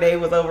Friday day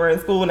was over in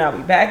school, now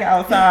we back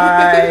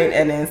outside.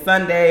 And then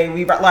Sunday,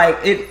 we like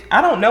it. I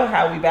don't know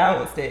how we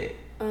balanced it.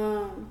 I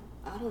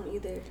don't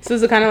either. So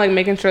is it kind of like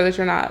making sure that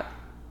you're not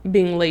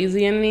being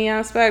lazy in any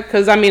aspect?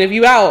 Because I mean, if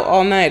you out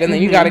all night and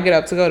then you got to get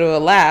up to go to a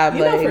lab,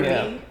 You know, for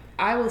Yeah. me,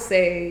 I will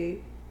say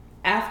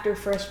after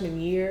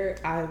freshman year,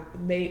 I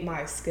made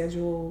my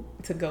schedule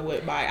to go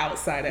with my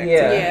outside activities.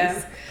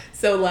 Yeah.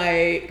 So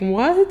like,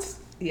 what?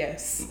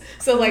 yes.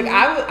 So like,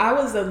 I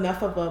was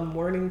enough of a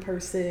morning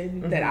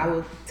person that I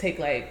would take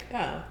like,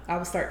 I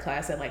would start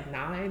class at like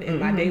 9 and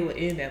my day would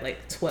end at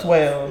like 12.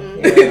 12.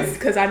 Yeah.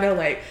 Because I know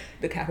like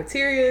the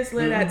cafeteria is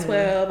lit at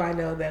 12. I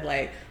know that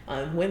like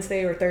on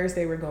Wednesday or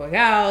Thursday we're going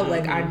out.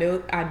 Like I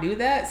knew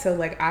that. So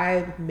like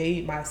I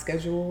made my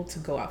schedule to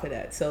go off of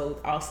that.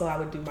 So also I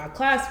would do my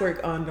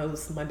classwork on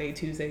those Monday,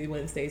 Tuesday,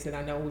 Wednesdays that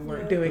I know we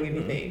weren't doing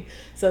anything.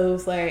 So it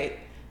was like,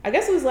 I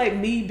guess it was like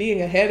me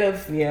being ahead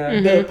of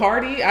the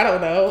party. I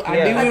don't know. I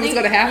knew it was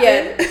going to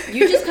happen. Yeah,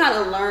 you just kind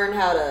of learn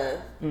how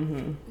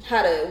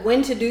to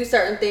when to do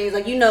certain things.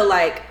 Like, you know,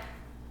 like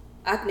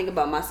I think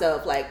about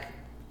myself, like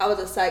I was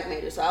a psych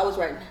major, so I was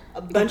writing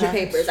a bunch of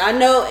papers. I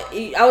know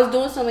I was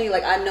doing so many,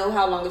 like I know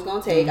how long it's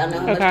gonna take. I know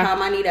how much time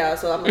I need out,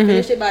 so I'm gonna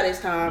finish it by this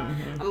time.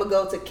 I'm gonna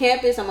go to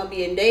campus. I'm gonna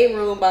be in day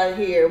room by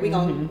here. We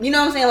gonna, you know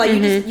what I'm saying?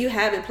 Like you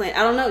have it planned.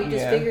 I don't know. You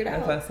just figure it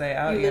out. That's what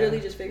I say. You literally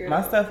just figure it my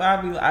out. stuff,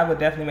 I would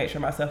definitely make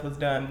sure my stuff was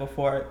done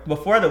before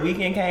the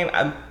weekend came.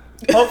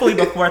 Hopefully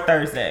before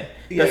Thursday,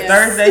 because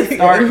Thursday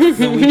starts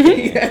the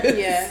weekend.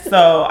 Yeah.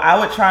 So I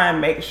would try and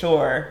make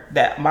sure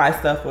that my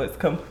stuff was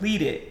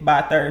completed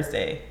by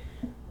Thursday.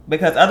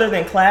 Because other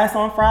than class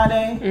on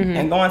Friday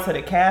and going to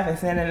the caf and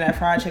standing in that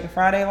fried chicken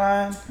Friday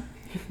line,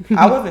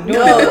 I wasn't doing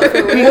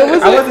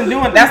it. I wasn't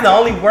doing. That's the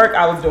only work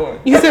I was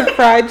doing. You said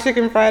fried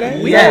chicken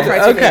Friday? We Yes, had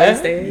fried chicken okay.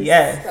 Wednesdays.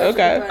 Yes.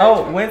 Okay.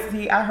 Oh,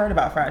 Wednesday. I heard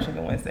about fried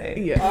chicken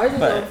Wednesday. Yeah. Ours is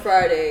But- on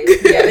Fridays.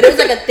 Yeah, but it was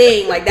like a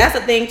thing. Like that's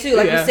a thing too.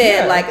 Like Yeah. you said,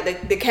 Yeah.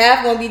 like the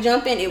calf gonna be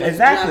jumping. It was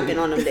Exactly. jumping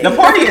on them days. The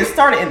party is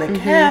started in the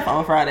calf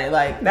on Friday.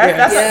 Like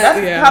that's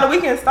Yeah. how the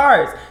weekend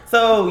starts.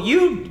 So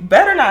you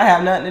better not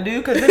have nothing to do,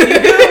 because if you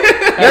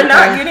do, you're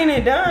not getting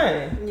it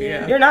done.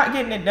 Yeah. You're not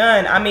getting it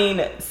done. I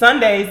mean,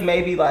 Sundays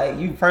maybe like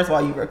you. First of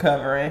all, you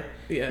recovering.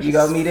 Yes. You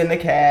go meet in the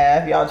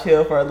calf. Y'all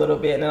chill for a little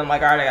bit, and then I'm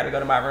like, all right, I got to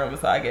go to my room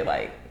so I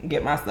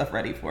get my stuff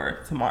ready for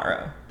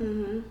tomorrow.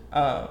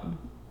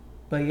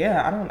 But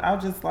yeah, I'll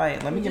just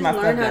like let me You get just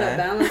my learn stuff how to done.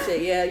 balance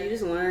it. Yeah, you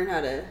just learn how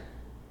to.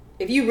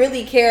 If you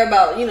really care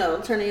about, you know,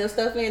 turning your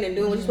stuff in and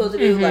doing what you're supposed to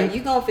do, like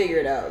you gonna figure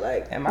it out.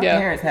 Like And my Yeah.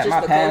 parents had Just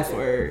my the culture.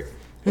 password.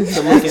 So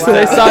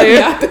they saw you.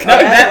 No,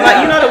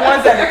 like you know the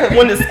ones that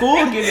when the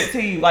school give it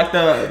to you, like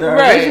the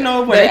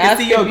original where they can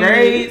see your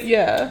grades.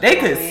 Yeah. They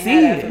could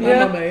see it. My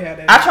mama had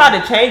that. I tried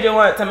to change it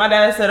once, and my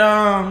dad said,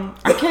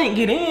 I can't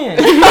get in.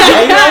 And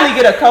you only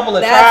get a couple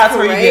of That's tries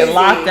where you crazy. get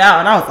locked out.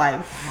 And I was like,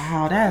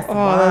 wow, that's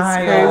wild. that's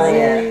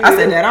crazy. I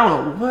said, Dad, I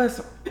don't know what's.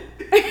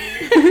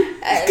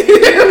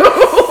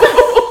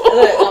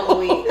 look, I'm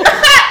weak.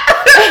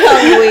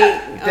 I'm weak.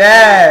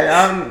 Dad,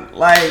 I'm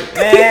like,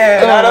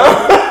 man, I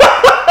don't.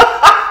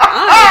 I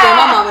don't think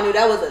my mama knew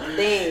that was a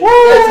thing.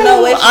 There's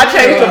no way she I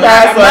changed the knew.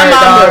 password, My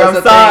mom dog. knows I'm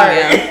a thing,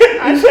 sorry.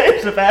 I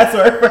changed the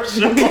password for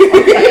sure.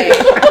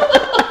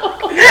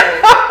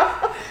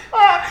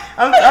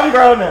 I'm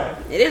grown now.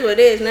 It is what it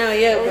is now,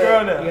 yeah. I'm But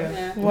grown now.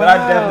 yeah. But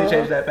I definitely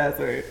changed that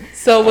password.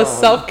 So was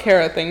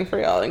self-care a thing for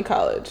y'all in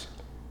college?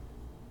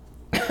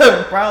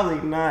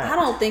 Probably not. I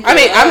don't think. I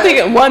mean, it I'm was.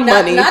 thinking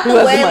money. Not Who the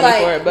has way the money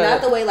like, for it? But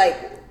not the way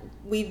like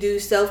we do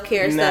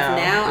self-care stuff No.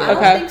 now. I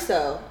Okay. don't think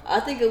so. I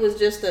think it was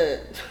just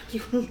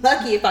you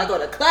lucky if I go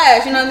to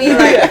class. You know what I mean?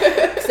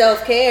 Like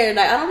self-care.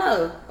 Like I don't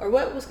know, or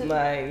what was.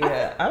 Like,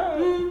 yeah, I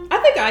don't. I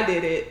think I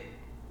did it.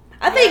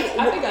 I think.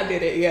 I think I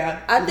did it. Yeah.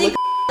 I think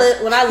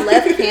when I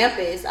left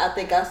campus, I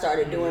think I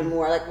started doing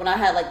more. Like when I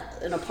had like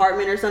an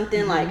apartment or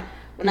something. Like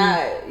when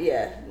I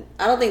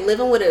don't think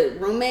living with a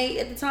roommate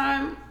at the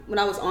time when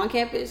I was on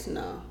campus.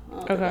 No, I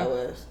don't think I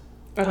was.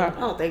 okay. I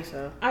don't think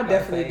so. I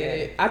definitely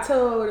Okay, did. I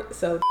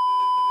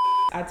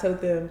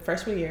told them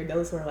freshman year,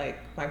 those were like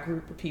my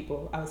group of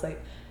people. I was like,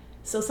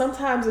 so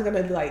sometimes I'm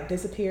gonna like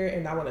disappear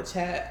and I want to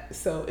chat,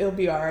 so it'll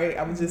be all right.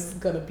 I'm just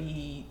gonna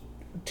be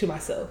to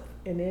myself.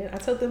 And then I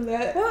told them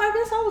that. Well, I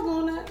guess I was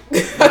doing that.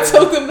 I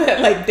told them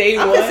that like day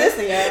I'm one.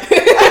 consistent, yeah.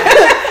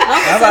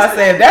 I'm about to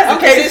say, if that's the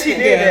case, she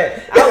consistent, did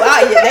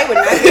that. They would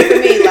not do for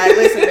me. Like,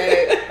 listen,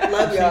 babe,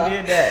 love She y'all.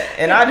 did that.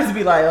 And I just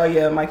be like, oh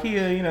yeah, my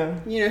Kia, you know.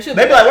 You know, she'll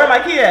They be like, where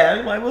my Kia at?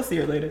 I'm like, we'll see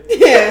her later.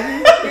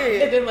 yeah,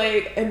 period. And then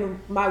like, and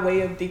my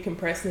way of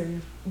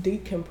decompressing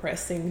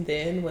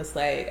then was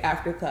like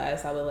after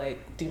class I would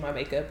like do my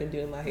makeup and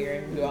do my hair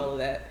and do all of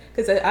that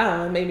because I don't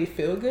know, it made me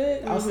feel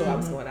good. Also I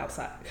was going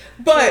outside,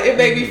 but it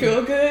made me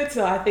feel good,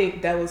 so I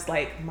think that was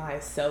like my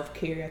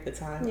self-care at the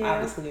time. Yeah.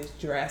 Obviously it's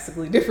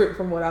drastically different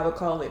from what I would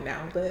call it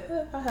now, but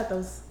I had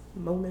those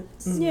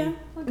moments. Yeah,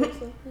 I guess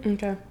so.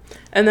 Okay.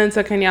 And then,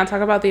 so can y'all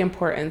talk about the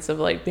importance of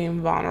like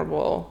being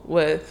vulnerable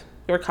with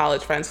your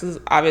college friends, because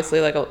obviously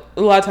like a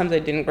lot of times they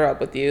didn't grow up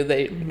with you.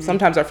 They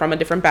sometimes are from a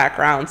different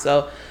background,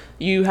 so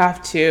you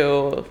have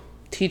to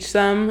teach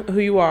them who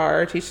you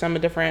are, teach them a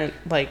different,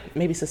 like,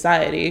 maybe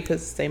society,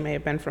 because they may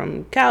have been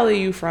from Cali,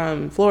 you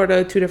from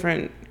Florida, two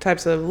different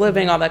types of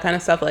living, all that kind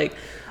of stuff, like,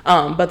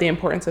 but the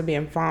importance of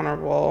being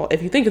vulnerable,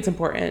 if you think it's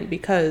important,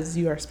 because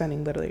you are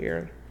spending literally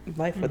your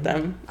life with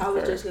them. I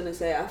was just gonna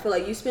say, I feel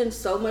like you spend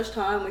so much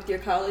time with your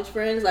college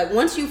friends. Like,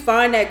 once you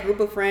find that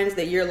group of friends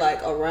that you're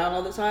like around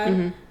all the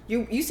time,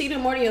 you see them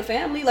more than your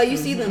family. Like, you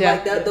see them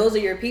like that. Those are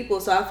your people.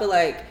 So I feel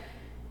like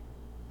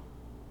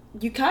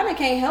you kind of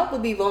can't help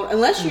but be vulnerable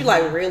unless you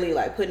like really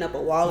like putting up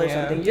a wall or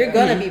something. You're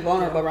gonna be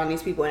vulnerable around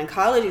these people. And in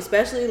college,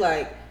 especially,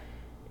 like,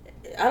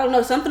 I don't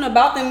know, something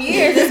about them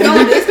years, it's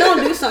gonna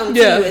do something to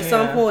you at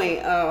some point.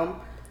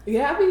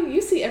 Yeah, I mean,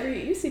 you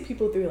see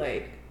people through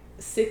like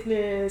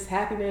sickness,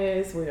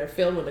 happiness, when they're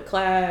failing the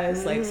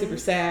class, like super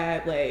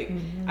sad. Like,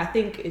 I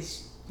think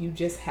you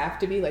just have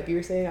to be, like you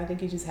were saying, I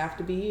think you just have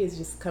to be. It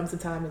just comes a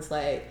time, it's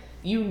like,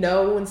 you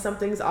know when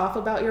something's off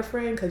about your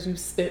friend because you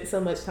spent so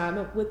much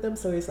time with them.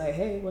 So it's like,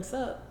 hey, what's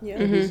up? Yeah.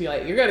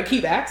 You're gonna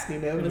keep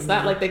asking them. It's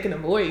not like they can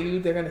avoid you.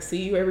 They're gonna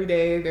see you every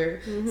day.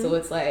 So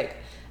it's like,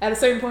 at a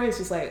certain point, it's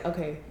just like,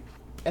 okay,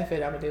 F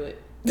it, I'm gonna do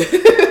it.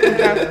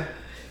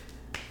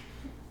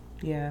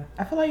 Yeah,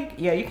 I feel like,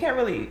 you can't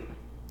really,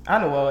 I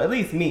don't know, well, at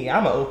least me,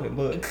 I'm an open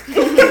book.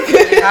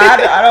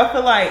 I don't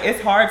feel like, it's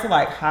hard to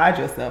like hide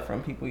yourself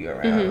from people you're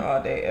around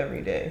all day,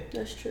 every day.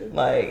 That's true.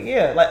 Like,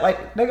 yeah,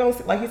 like they're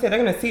gonna, like you said, they're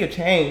gonna see a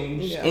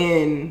change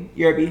in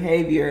your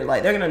behavior.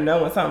 Like, they're gonna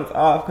know when something's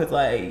off, because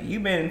like,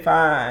 you've been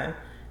fine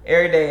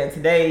every day, and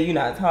today you're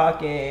not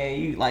talking,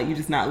 you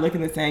just not looking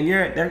the same.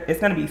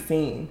 It's gonna be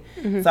seen.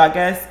 So I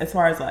guess as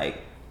far as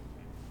like,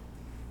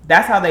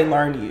 that's how they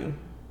learn you,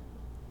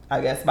 I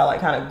guess, by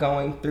like kind of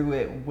going through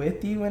it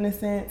with you in a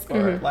sense,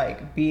 or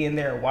like being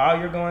there while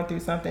you're going through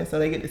something, so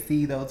they get to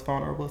see those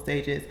vulnerable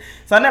stages.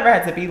 So I never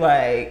had to be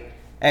like,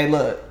 hey,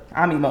 look,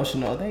 I'm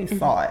emotional. They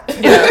saw it.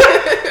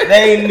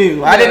 They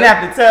knew. I didn't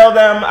have to tell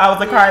them I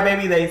was a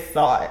crybaby. They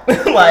saw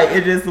it. Like,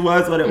 it just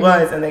was what it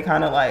was, and they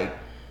kind of like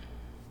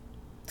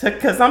took,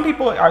 because some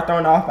people are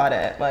thrown off by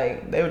that.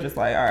 Like, they were just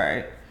like, all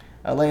right,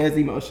 Alea's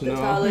emotional.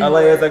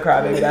 Alea's a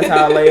crybaby. That's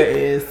how Alea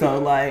is. So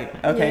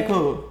like, okay,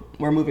 cool.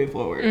 We're moving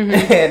forward.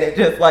 And it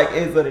just like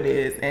is what it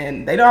is.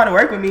 And they know how to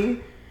work with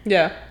me.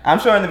 Yeah. I'm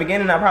sure in the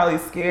beginning I probably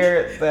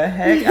scared the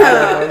heck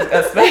out of them.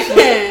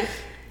 Especially,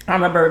 I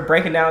remember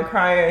breaking down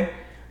crying.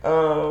 It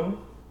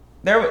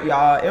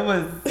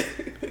was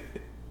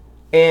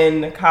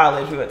in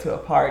college, we went to a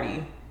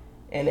party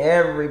and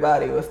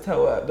everybody was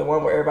toe up. The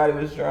one where everybody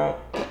was drunk.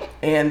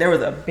 And there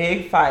was a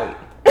big fight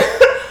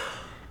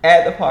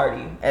at the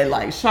party. And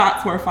like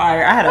shots were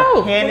fired. I had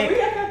a panic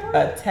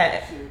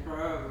attack.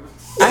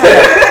 I had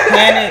a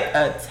panic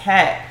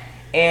attack.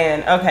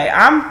 And okay,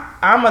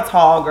 I'm a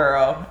tall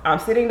girl. I'm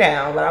sitting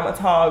down, but I'm a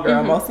tall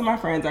girl. Most of my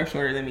friends are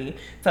shorter than me.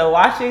 So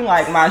watching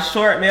like my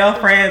short male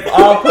friends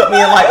all put me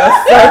in like a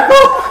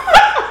circle,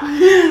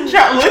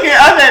 looking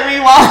up at me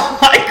while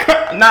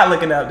like not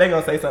looking up. They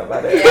gonna say something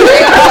about that.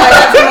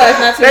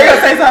 They gonna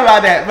say something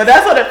about that. But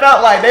that's what it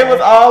felt like. They was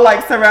all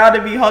like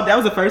surrounding me. That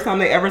was the first time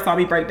they ever saw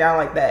me break down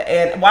like that.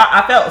 And while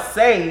I felt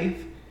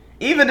safe,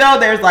 even though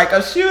there's like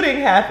a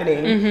shooting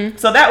happening.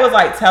 So that was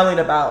like telling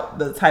about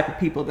the type of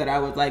people that I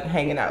was like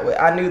hanging out with.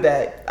 I knew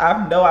that,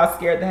 I know I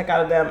scared the heck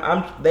out of them.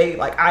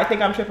 I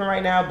think I'm tripping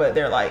right now, but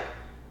they're like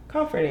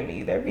comforting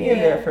me. They're being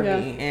there for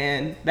me.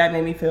 And that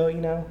made me feel,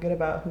 good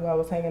about who I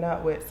was hanging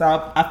out with.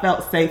 So I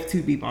felt safe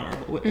to be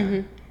vulnerable with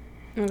them.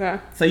 Okay.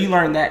 So you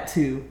learn that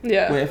too.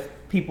 Yeah. With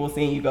people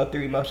seeing you go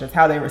through emotions,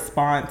 how they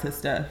respond to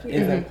stuff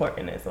is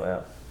important as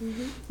well.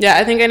 Yeah,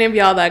 I think any of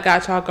y'all that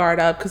got y'all guard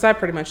up, because I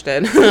pretty much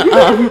did.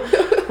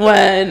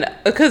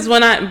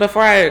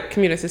 Before I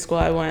commuted to school,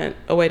 I went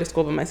away to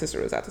school, but my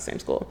sister was at the same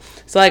school.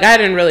 So like I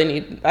didn't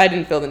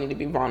feel the need to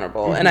be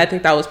vulnerable. And I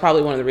think that was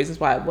probably one of the reasons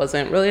why I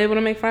wasn't really able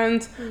to make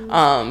friends.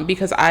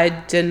 Because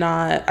I didn't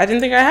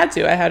think I had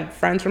to. I had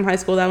friends from high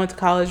school that went to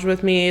college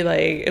with me.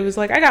 Like, it was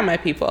like, I got my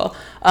people.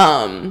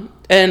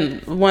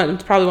 And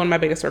probably one of my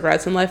biggest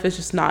regrets in life is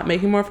just not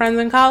making more friends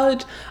in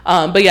college.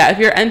 But yeah, if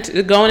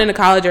you're going into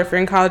college, or if you're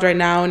in college right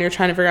now and you're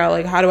trying to figure out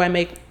like, how do I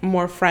make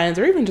more friends,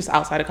 or even just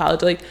outside of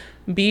college, like,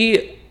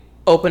 be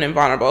open and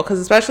vulnerable. Because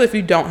especially if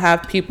you don't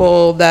have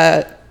people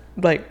that,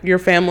 like, your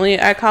family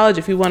at college,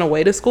 if you went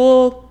away to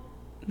school,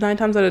 9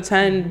 times out of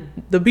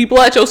 10, the people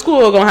at your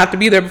school are gonna have to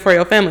be there before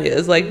your family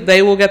is. Like,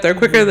 they will get there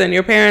quicker than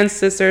your parents,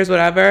 sisters,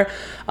 whatever.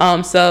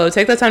 So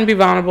take that time to be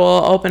vulnerable,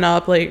 open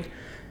up. Like,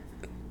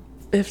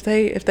 if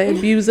they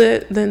abuse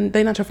it, then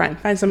they're not your friend.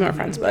 Find some of your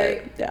friends.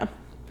 But yeah,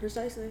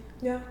 precisely.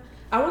 Yeah,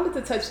 I wanted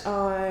to touch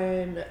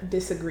on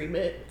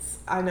disagreements.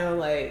 I know,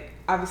 like,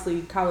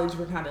 obviously college,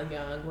 we're kind of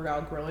young, we're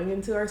all growing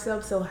into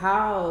ourselves. So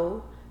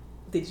how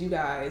did you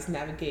guys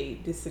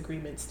navigate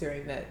disagreements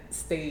during that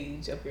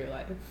stage of your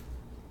life?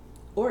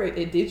 Or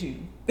did you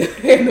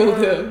handle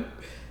them?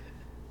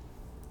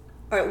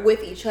 Or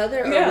with each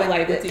other? Or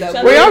with each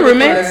other? Were y'all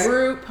roommates?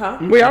 Group, huh?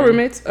 Were y'all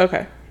roommates?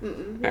 Okay. All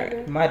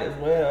right. Might as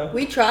well.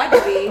 We tried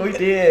to be. We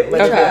did, We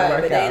but it didn't tried,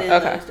 work but they out. didn't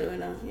let us do it.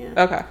 No.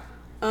 Yeah. Okay.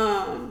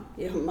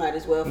 Yeah, might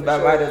as well. For But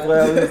sure. might as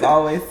well. We was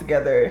always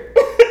together.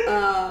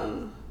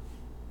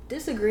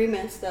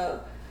 Disagreements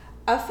though.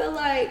 I feel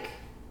like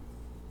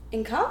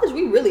in college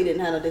we really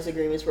didn't have no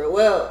disagreements for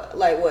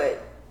like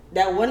what?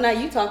 That one night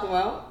you talking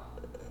about?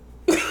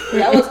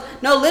 That was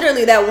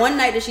literally that one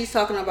night that she's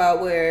talking about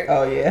where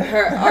Oh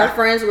yeah. our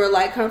friends were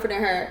like comforting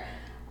her.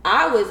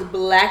 I was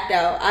blacked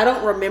out. I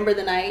don't remember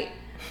the night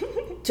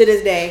to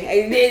this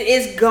day.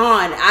 It's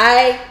gone.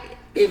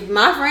 If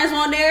my friends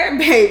weren't there,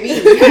 baby,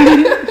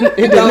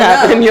 It didn't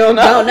happen. You'll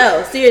know. Don't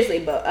know, seriously.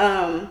 But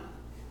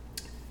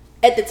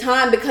at the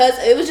time, because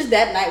it was just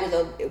that night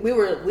we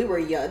were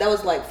young. That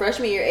was like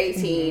freshman year,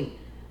 18. Mm-hmm.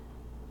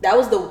 That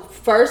was the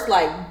first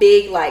like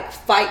big like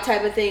fight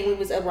type of thing we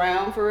was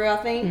around for real, I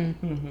think.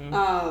 Mm-hmm.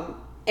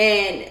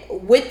 And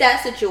with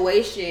that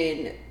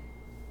situation,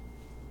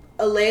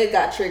 Alea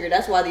got triggered.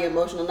 That's why the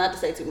emotional. Not to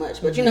say too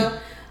much, but you know.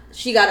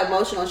 She got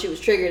emotional and she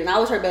was triggered, and I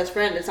was her best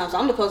friend at the time, so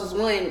I'm the closest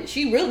one.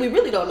 We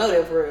really don't know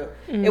them for real.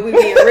 If we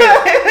being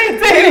real, we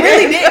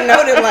really didn't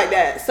know them like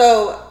that.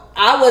 So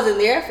I wasn't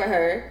there for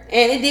her,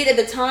 and it did at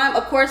the time.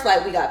 Of course,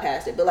 like we got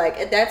past it, but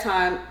like at that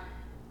time,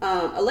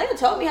 Alea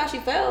told me how she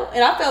felt,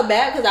 and I felt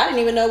bad because I didn't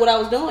even know what I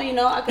was doing. You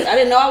know, I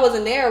didn't know I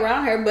wasn't there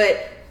around her.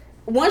 But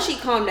once she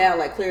calmed down,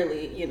 like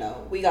clearly, you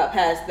know, we got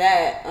past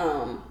that.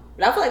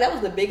 But I feel like that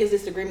was the biggest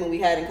disagreement we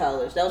had in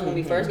college. That was when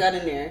we first got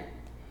in there.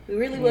 We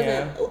really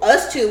wasn't,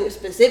 us two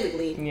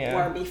specifically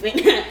weren't beefing.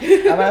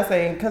 I'm not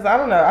saying, because I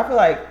don't know, I feel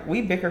like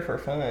we bicker for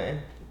fun.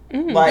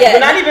 Like, but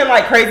not even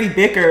like crazy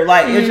bicker.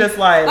 Like, it's just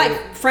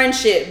like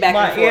friendship back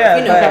and forth. Yeah,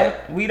 you know?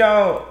 but we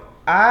don't,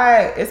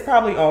 it's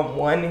probably on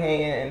one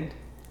hand,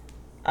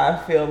 I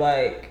feel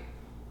like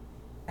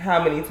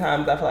how many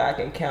times I feel like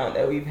I can count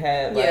that we've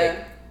had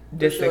like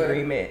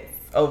disagreements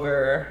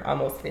over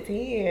almost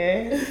 15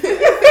 years.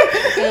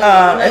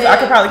 I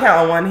could probably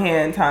count on one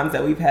hand times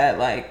that we've had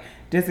like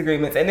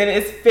disagreements, and then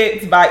it's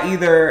fixed by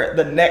either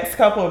the next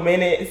couple of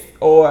minutes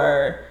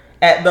or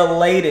at the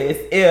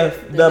latest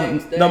if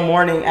the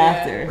morning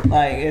after.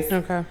 Like it's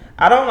okay.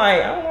 I don't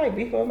like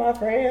beefing with my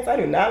friends. I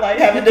do not like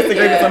having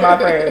disagreements with my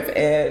friends,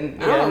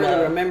 and I don't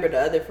really remember the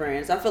other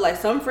friends. I feel like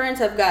some friends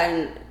have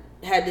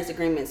had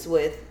disagreements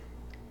with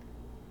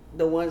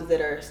the ones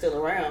that are still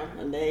around,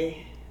 and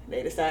they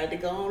decided to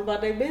go on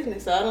about their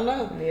business. So I don't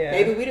know. Yeah.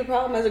 Maybe we the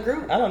problem as a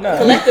group. I don't know.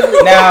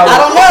 Collectively. Now, I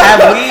don't know.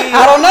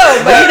 I don't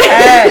know.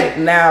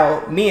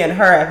 But me and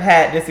her have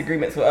had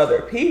disagreements with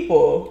other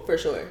people. For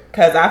sure.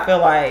 Because I feel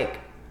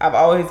like I've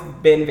always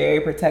been very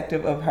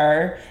protective of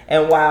her.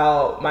 And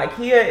while my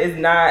Kia is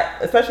not,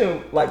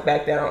 especially like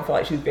back then, I don't feel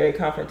like she's very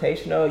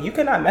confrontational. You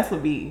cannot mess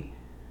with me.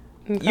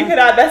 Okay. You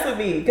cannot mess with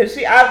me because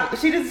she's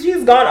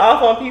gone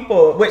off on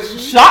people, which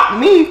shocked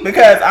me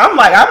because I'm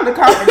the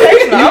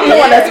confrontational. I'm the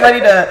one that's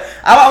ready to.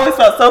 I've always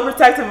felt so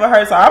protective of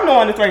her, so I'm the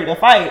one that's ready to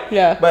fight.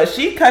 Yeah. But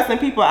she cussing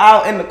people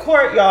out in the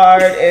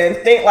courtyard and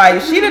think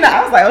like she didn't.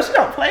 I was like, oh, she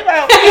don't play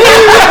about me.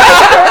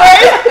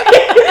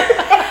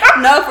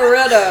 No, for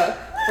real though.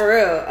 For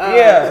real.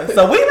 Yeah.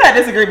 So we've had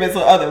disagreements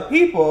with other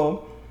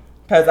people.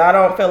 Because I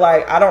don't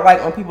like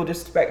when people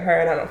disrespect her,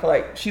 and I don't feel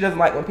like she doesn't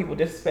like when people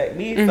disrespect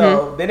me. Mm-hmm.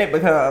 So then it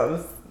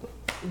becomes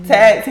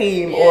tag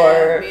team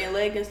or me and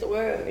Leg against the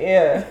world.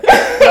 Yeah,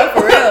 no,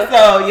 for real.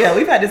 So yeah,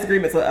 we've had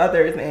disagreements with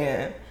others,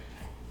 and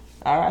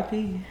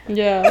R.I.P.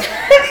 Yeah,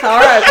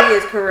 R.I.P.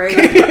 is crazy.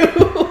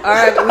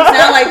 R.I.P. We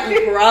sound like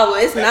the problem.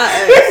 It's not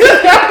us.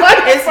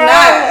 It's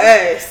not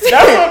us.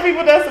 That's what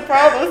people that's the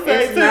problem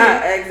say it's too.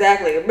 Not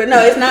exactly, but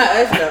no, it's not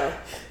us though.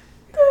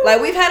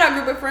 Like, we've had our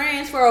group of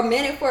friends for a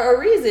minute for a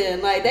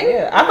reason. Like,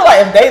 I feel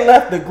like if they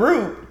left the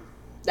group,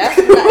 that's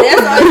not right.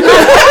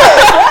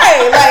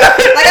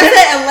 Like I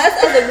said,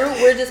 unless as a group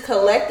we're just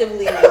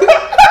collectively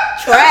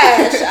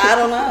trash. I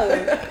don't know.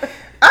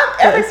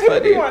 Every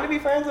people want to be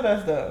friends with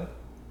us though.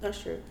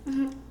 That's true.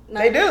 Mm-hmm.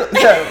 They do.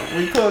 So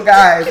we cool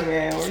guys,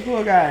 man. We're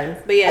cool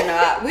guys. But yeah,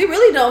 no, we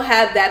really don't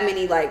have that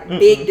many like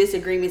big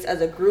disagreements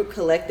as a group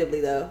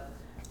collectively though.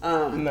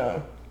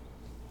 No.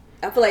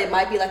 I feel like it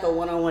might be like a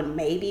one-on-one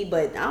maybe,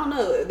 but I don't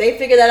know. They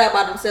figure that out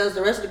by themselves.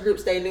 The rest of the group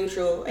stay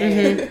neutral,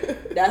 and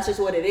that's just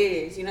what it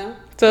is, you know?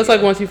 So it's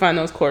like once you find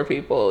those core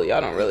people,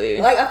 y'all don't really...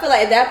 Like, I feel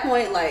like at that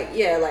point, like,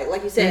 yeah,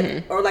 like you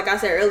said, or like I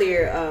said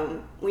earlier,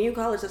 when you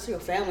college, that's your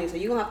family, so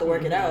you're going to have to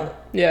work it out.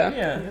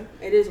 Yeah.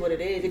 It is what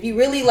it is. If you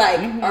really,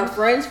 like, are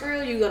friends for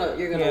real, you're gonna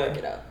work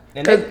it out.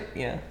 I'm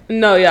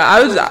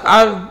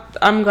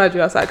glad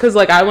you asked that because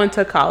like I went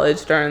to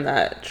college during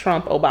that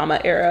Trump Obama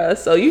era,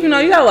 so you know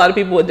you got a lot of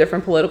people with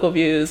different political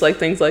views, like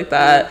things like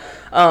that,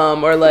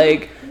 or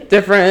like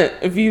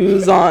different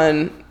views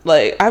on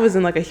like I was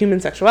in like a human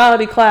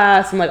sexuality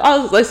class and like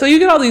all like so you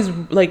get all these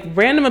like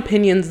random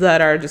opinions that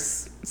are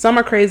just some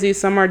are crazy,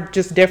 some are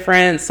just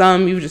different,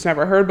 some you've just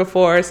never heard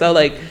before. So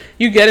like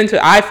you get into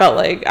I felt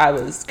like I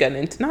was getting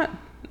into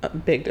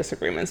big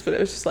disagreements, but it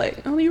was just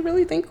like, oh, you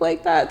really think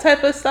like that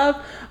type of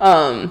stuff.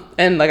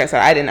 And like I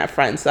said, I didn't have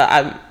friends, so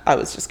I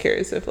was just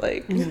curious if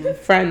like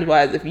friend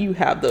wise, if you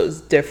have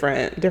those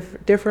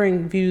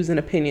differing views and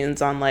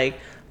opinions on like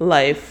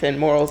life and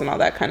morals and all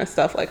that kind of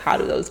stuff, like how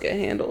do those get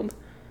handled?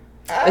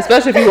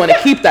 Especially if you want to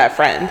keep that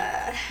friend.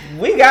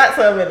 We got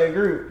some in the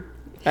group.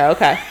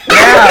 Okay. She's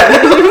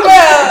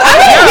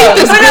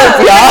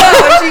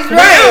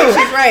right.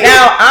 She's right.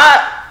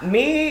 Now,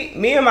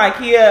 me and my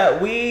Kia,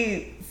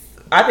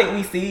 I think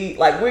we see,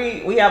 like,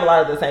 we have a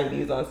lot of the same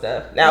views on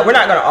stuff. Now, we're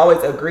not going to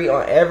always agree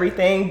on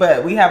everything,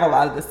 but we have a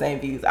lot of the same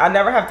views. I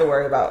never have to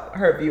worry about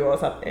her view on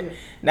something.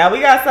 Now,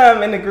 we got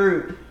some in the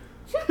group.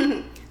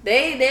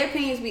 Their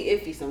opinions be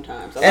iffy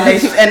sometimes. And they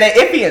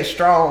iffy and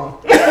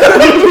strong.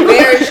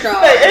 Very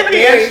strong. They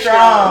iffy and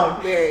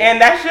strong. Very.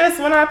 And that's just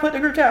when I put the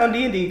group chat on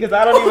D&D, because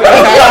I don't even know.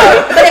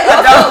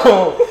 I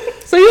don't.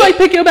 So you like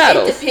pick your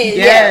battles? It depends.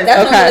 Yes. Yeah,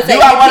 that's what I'm Okay. gonna say.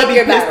 Do I want to Pick be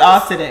your pissed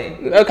battles. off today?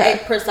 Okay.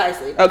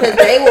 Precisely. Okay. Because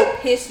they will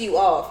piss you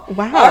off.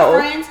 Wow. Our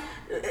friends,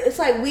 it's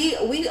like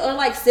we are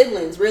like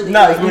siblings, really.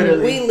 No, like,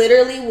 literally. We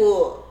literally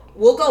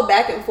we'll go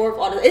back and forth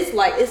all the. It's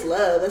like it's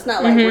love. It's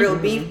not like real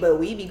beef, but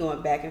we be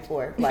going back and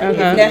forth like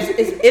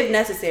if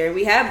necessary.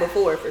 We have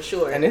before for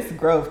sure. And it's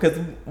growth, because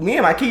me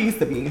and my kid used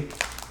to be.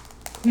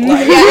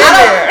 Like,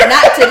 I don't,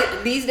 not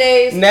to these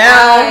days.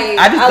 Now,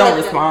 I just don't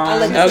respond. I'll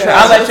let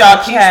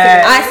y'all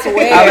chat. I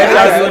swear. I'll let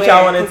y'all do what I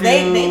y'all swear. want to do.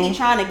 They be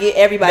trying to get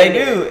everybody.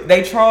 They do.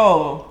 They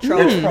troll.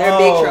 Trolls. They're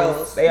big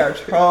trolls. They are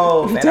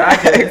trolls. And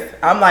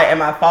I'm like,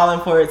 am I falling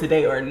for it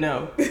today or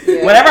no?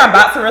 Yeah. Whenever I'm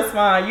about to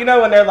respond, you know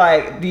when they're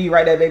like, do you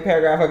write that big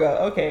paragraph? I go,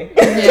 okay.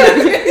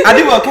 Yeah.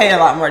 I do okay a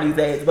lot more these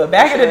days. But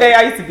back in the day,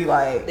 I used to be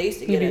like, they used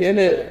to get in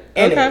it.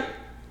 Okay.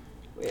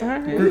 Yeah.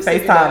 Group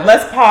FaceTime.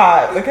 Let's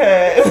pod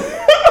because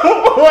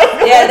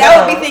yeah,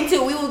 that would be thing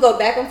too. We would go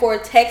back and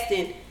forth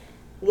texting.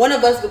 One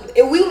of us,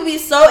 we would be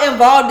so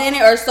involved in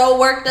it or so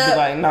worked up.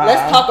 Like, nah.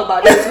 Let's talk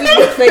about this. We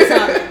just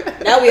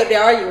FaceTime. Now we up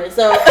there arguing.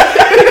 So, but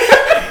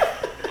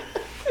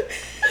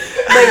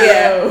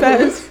yeah,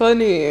 that is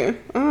funny.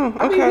 Oh,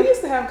 okay. I mean, we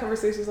used to have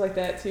conversations like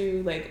that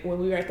too. Like when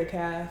we were at the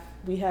CAF,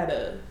 we had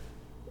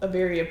a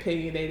very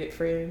opinionated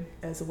friend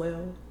as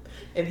well.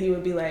 And he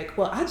would be like,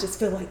 well, I just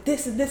feel like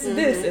this and this and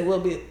this.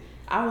 And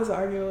I was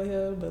arguing with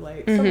him, but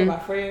like some of my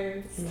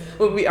friends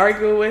would be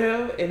arguing with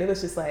him. And it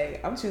was just like,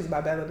 I'm choosing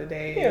my battle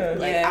today. Yeah.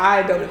 Like, Yeah,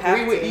 I don't you have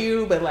agree with to.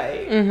 you, but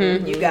like,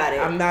 you got it.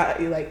 I'm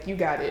not, like, you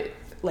got it.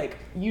 Like,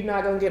 you're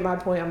not going to get my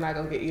point. I'm not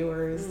going to get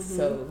yours.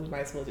 So we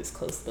might as well just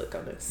close the book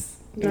on this.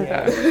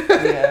 yeah.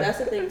 That's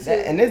the thing too.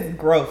 And it's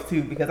growth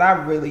too, because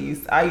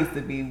I used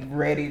to be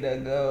ready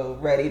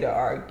to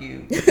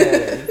argue.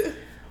 Because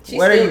She's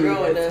what still are you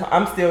growing even though.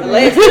 I'm still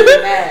Alex growing. still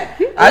be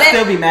mad. I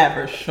still be mad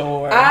for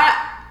sure.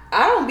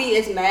 I don't be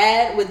as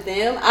mad with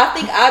them. I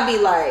think I'd be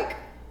like,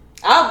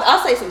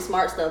 I'll say some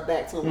smart stuff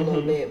back to him a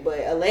little bit, but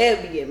Alea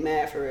be getting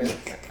mad for real.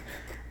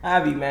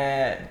 I'd be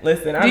mad.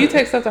 Listen, Do you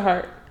take stuff to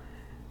heart?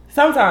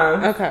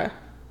 Sometimes. Okay.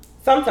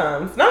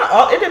 Sometimes. Not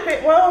all. It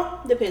depends.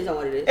 Well, Depends on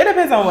what it is. it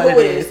depends on what Who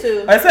it it is. is,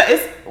 too.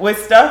 It's with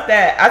stuff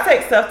that I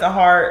take stuff to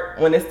heart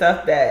when it's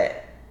stuff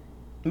that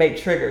may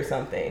trigger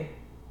something.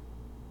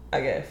 I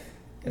guess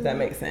if that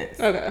makes sense.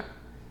 Okay.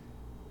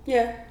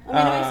 Yeah, I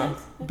mean, it makes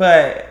sense.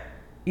 But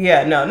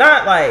yeah, no,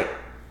 not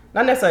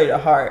necessarily the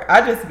heart.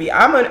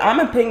 I'm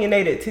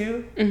opinionated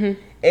too,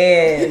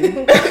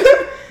 and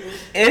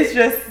it's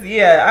just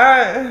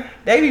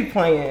they be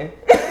playing,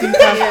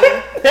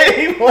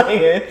 they be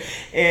playing,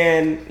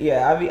 and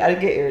yeah, I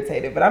get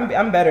irritated, but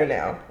I'm better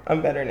now.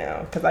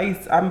 Because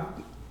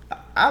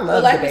I love.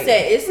 But like debating.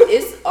 we said,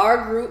 it's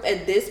our group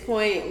at this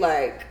point.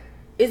 Like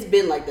it's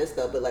been like this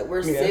though, but like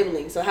we're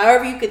siblings. So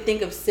however you could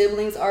think of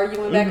siblings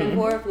arguing back and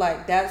forth,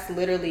 like that's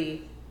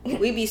literally.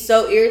 We be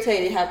so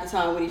irritated half the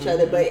time with each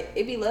other, but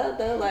it be love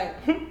though. Like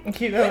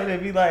you know, they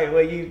be like,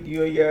 well,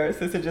 you and your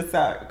sister just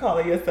start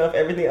calling yourself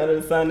everything under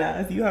the sun now.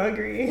 Is you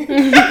hungry? You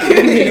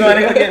want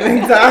to go get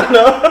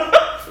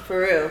McDonald's? for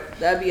real,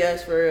 that'd be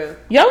us for real.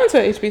 Y'all went to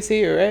a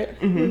HBCU, right?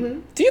 Mm-hmm.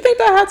 Do you think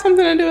that had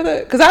something to do with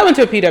it? Because I went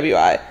to a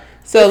PWI,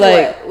 so With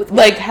like, what? With what?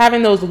 like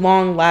having those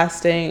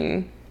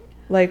long-lasting,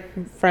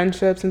 like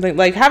friendships and things,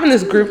 like having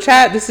this group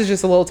chat. This is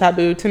just a little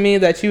taboo to me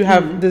that you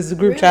have this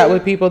group chat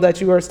with people that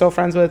you are still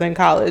friends with in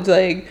college.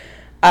 Like,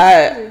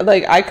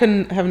 I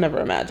couldn't have never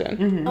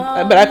imagined.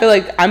 But I feel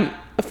like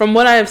from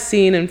what I have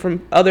seen and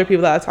from other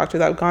people that I've talked to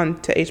that have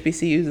gone to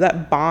HBCUs,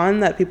 that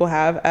bond that people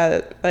have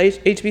at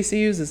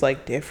HBCUs is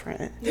like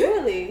different.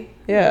 Really?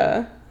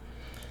 Yeah.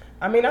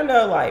 I mean, I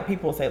know like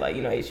people say like,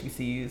 you know,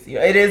 HBCUs, you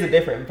know, it is a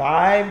different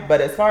vibe, but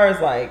as far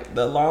as like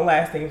the long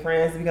lasting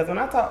friends, because when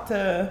I talk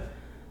to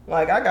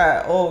like I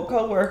got old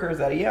coworkers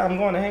that I'm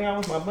going to hang out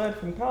with my bud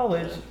from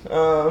college,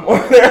 or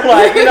they're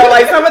like, you know,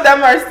 like some of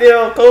them are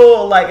still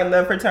cool, like in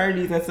the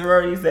fraternities and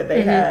sororities that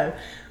they have.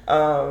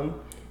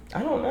 I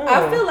don't know.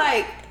 I feel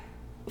like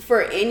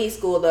for any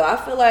school though, I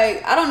feel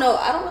like I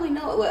don't really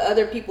know what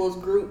other people's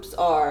groups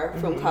are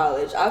from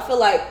college. I feel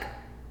like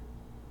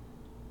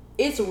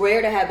it's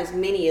rare to have as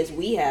many as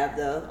we have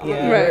though. I'm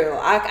gonna be Yeah. real.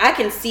 I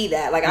can see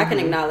that. Like I can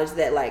acknowledge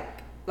that. Like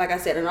like I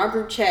said, in our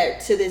group chat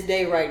to this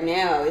day right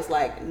now, it's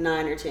like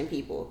 9 or 10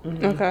 people.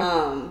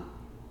 Okay.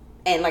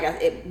 And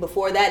like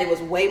before that, it was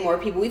way more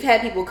people. We've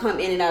had people come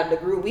in and out of the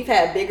group. We've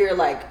had bigger,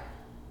 like,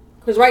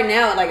 because right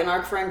now, like in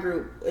our friend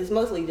group, it's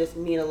mostly just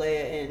me and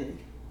Alea and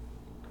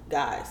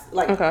guys.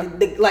 Like,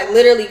 like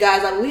literally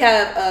guys. Like we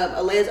have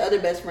Alea's other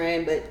best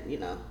friend, but you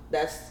know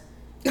that's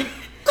that'll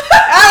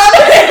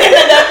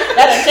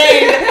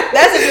change.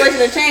 That situation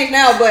will change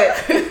now.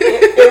 But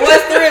it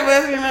was 3 of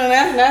us. You know,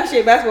 now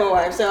shit basketball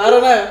wife. So I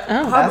don't know.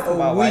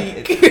 Basketball wife.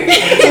 It is.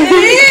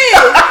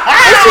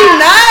 Is she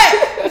not?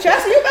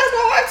 Chelsea, you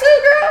basketball wife too,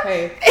 girl.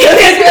 Hey, It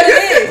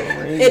is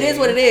what it is. It is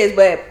what it is.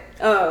 But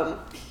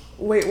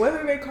wait, what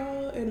are they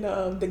called in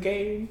the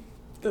game?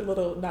 The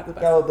little, not the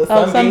Oh,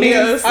 basketball. the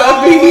Sunbeams.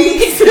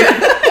 Sunbeams.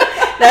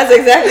 that's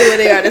exactly what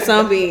they are. The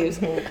Sunbeams.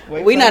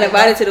 Wait, We not so-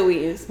 invited to the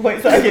Wheatons.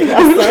 Wait till I get my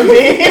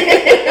Sunbeam.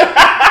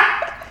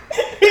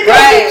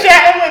 Right.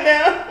 Chatting with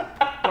them.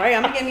 Right,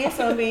 I'm gonna get me a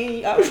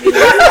Sunbeam. Y'all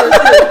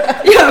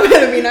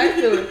better be nice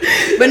to her.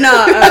 But no,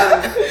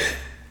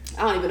 I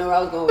don't even know where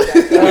I was going with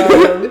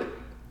that.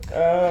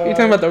 You're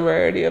talking about the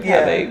rarity of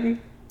having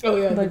Oh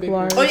yeah, like the big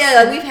large. Oh yeah,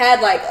 like we've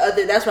had like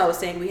other. That's what I was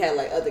saying. We had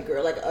like other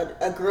girl, like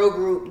a girl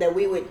group that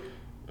we would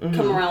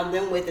come around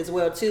them with as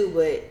well too.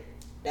 But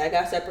that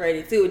got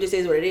separated too. It just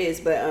is what it is.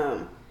 But I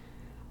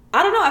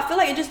don't know. I feel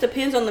like it just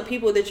depends on the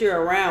people that you're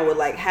around with,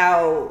 like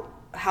how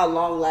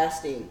long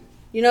lasting,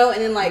 you know.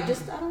 And then like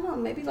just I don't know,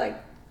 maybe like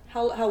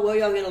how well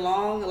y'all get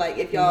along. Like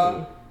if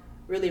y'all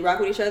really rock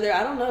with each other.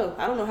 I don't know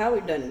how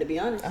we've done it, to be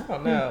honest. I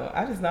don't know.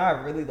 I just know I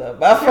really love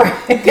my friend.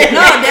 No,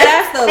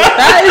 deadass though.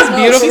 That is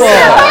beautiful.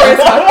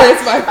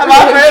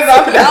 My friends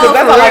off of that. No,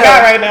 That's for all I real.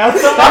 got right now.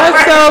 So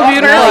That's so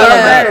beautiful. No, I love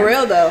yeah, that. for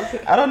real though.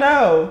 I don't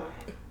know.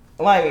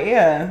 Like,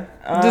 yeah.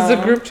 Does the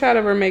group chat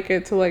ever make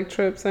it to like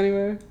trips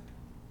anyway?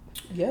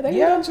 Yeah, they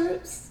Yeah. get on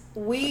trips.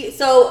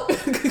 So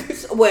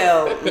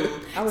well,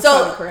 I was So-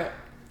 talking crap.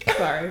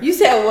 Sorry. you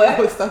said I what?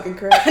 was talking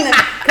crap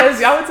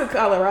because y'all went to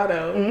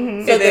Colorado,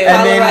 and So the then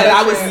Colorado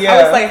I was trip.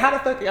 I was like, how the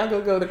fuck y'all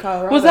gonna go to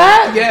Colorado? Was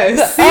that?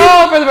 Yes.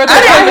 Oh, for the birthday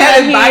I party.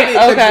 had invited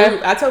the Okay.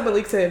 group. I told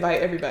Malik to invite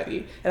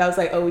everybody, and I was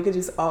like, "Oh, we could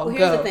just all Well, go."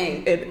 here's the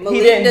thing. And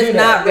Malik didn't does do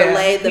not that.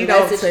 relay the He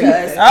don't message say to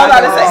us. that. I was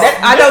about to say,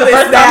 I know this this the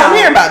first time now. I'm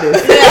hearing about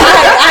this. I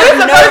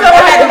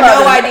had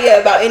no idea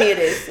about any of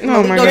this. Oh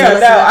Malik, my don't God. tell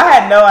us No, about I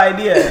had no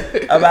idea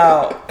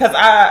about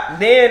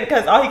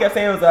because all he kept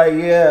saying was like,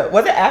 yeah.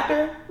 Was it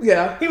after?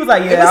 yeah, He was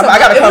like, It yeah, was I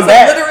gotta it come was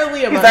back.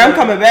 Literally, a He's like, I'm month.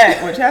 coming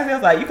back. When Chassie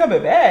was like, you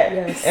coming back?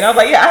 Yes. And I was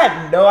like, yeah, I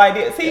had no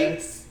idea. See,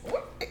 Yes.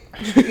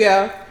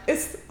 Yeah,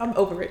 I'm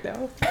over it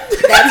now. That's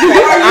crazy. I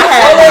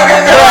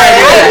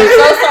I'm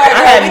so sorry. I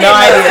had no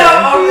idea.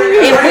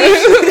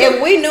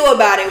 If we knew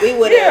about it, we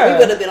would Yeah.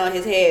 have been on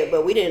his head,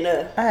 but we didn't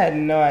know. I had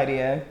no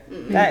idea.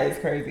 That is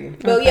crazy.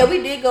 But yeah,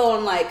 we did go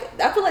on like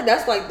I feel like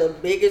that's like the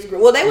biggest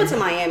group. Well, they went to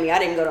Miami. I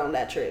didn't go on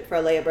that trip for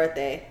Leia's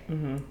birthday.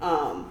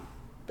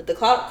 But the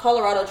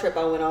Colorado trip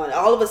I went on,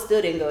 all of us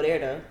still didn't go there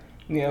though.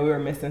 Yeah, we were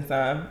missing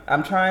some.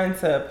 I'm trying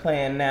to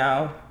plan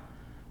now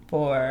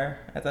for,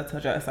 as I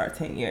told you, it's our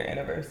 10-year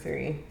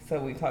anniversary. So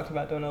we talked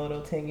about doing a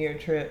little 10-year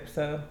trip.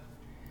 So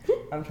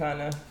I'm trying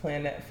to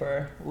plan that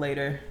for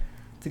later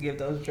to give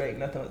those Drake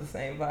Nothing Was the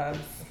Same vibes.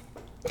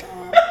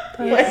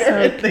 Later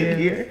in the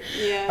year.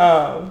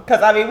 Yeah,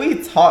 Because I mean,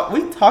 we talk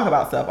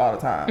about stuff all the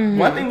time.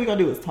 One thing we're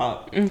gonna do is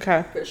talk.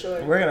 Okay. for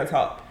sure. We're gonna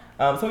talk.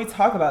 So we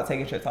talk about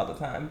taking trips all the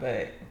time,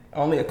 but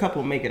only a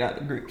couple make it out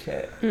the group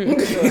chat.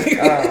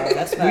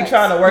 That's We facts.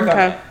 trying to work on Okay.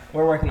 that.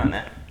 We're working on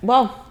that.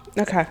 Well,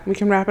 okay. We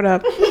can wrap it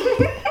up.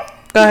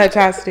 Go ahead,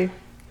 Chastity.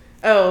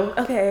 Oh,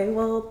 okay.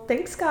 Well,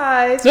 thanks,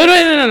 guys.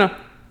 No.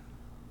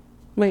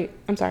 Wait,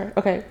 I'm sorry.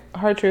 Okay,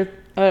 hard truth.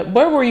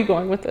 Where were you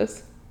going with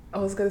this? I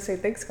was gonna say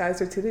thanks, guys,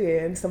 for tuning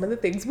in. Some of the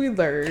things we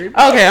learned.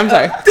 Okay, I'm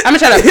sorry. I'm gonna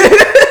shut up.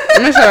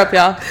 I'm gonna shut up,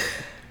 y'all.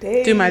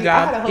 Dang, Do my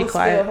job. I had a Be whole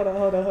quiet. spiel.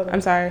 Hold on. I'm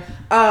sorry.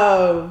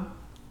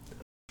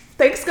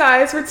 Thanks,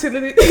 guys, for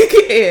tuning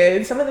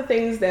in. Some of the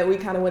things that we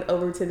kind of went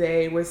over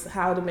today was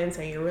how to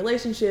maintain your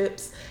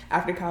relationships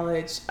after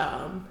college,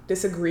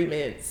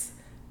 disagreements,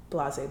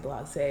 blase.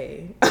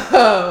 And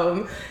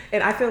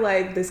I feel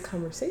like this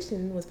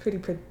conversation was pretty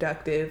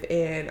productive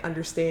in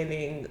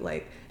understanding,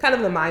 like, kind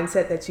of the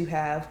mindset that you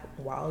have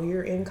while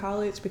you're in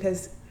college,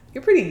 because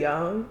you're pretty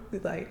young.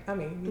 Like, I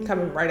mean, you're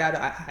coming right out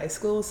of high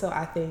school. So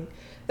I think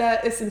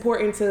that it's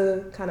important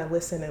to kind of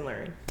listen and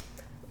learn.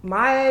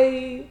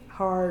 My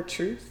hard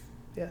truth.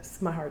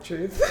 Yes, my hard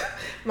truth.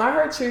 My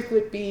hard truth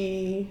would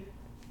be,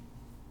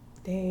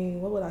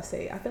 dang, what would I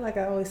say? I feel like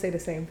I always say the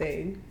same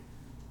thing.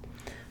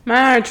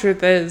 My hard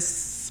truth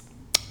is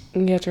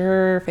get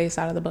your face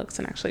out of the books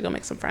and actually go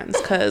make some friends.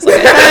 Because,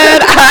 like I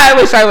said, I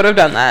wish I would have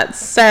done that.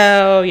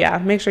 So, yeah,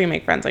 make sure you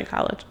make friends in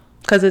college.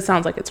 Because it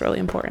sounds like it's really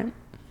important.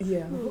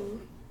 Yeah.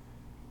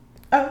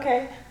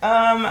 Okay.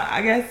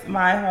 I guess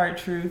my hard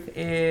truth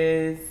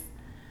is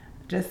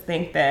just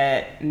think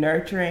that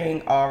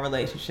nurturing all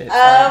relationships.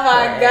 Oh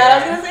my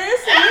god, I was gonna say the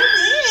same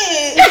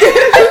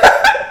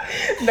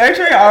thing.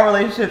 Nurturing all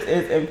relationships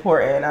is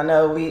important. I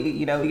know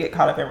we get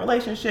caught up in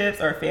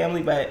relationships or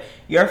family, but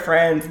your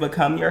friends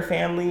become your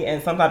family,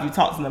 and sometimes you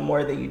talk to them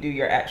more than you do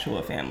your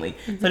actual family.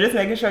 So just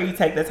making sure you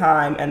take the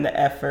time and the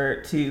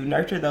effort to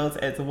nurture those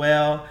as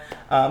well.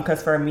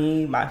 Because for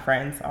me, my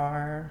friends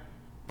are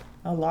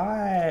a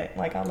lot.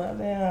 Like, I love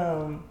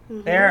them.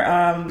 They're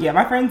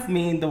my friends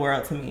mean the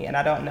world to me, and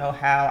I don't know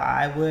how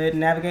I would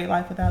navigate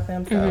life without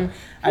them. So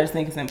I just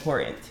think it's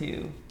important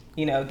to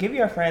give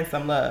your friends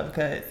some love,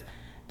 because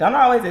don't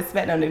always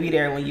expect them to be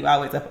there when you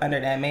always up under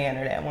that man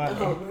or that woman.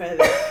 Oh, brother.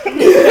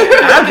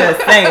 I'm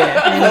just saying.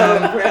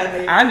 Oh,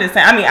 brother. I'm just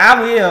saying. I mean,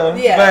 I will,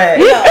 but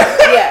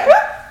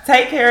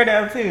take care of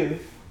them too.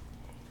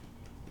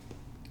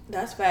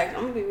 That's facts.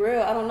 I'm gonna be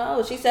real. I don't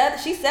know. She said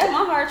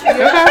my heart. That's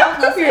what I was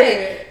gonna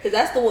say, because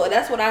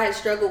that's what I had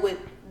struggled with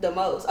the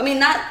most. I mean,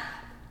 not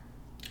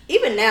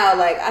even now.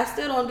 Like, I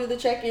still don't do the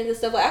check-ins and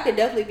stuff. Like, I could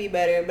definitely be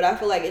better, but I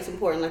feel like it's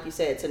important, like you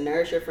said, to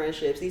nourish your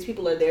friendships. These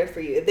people are there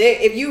for you.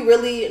 If you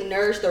really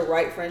nourish the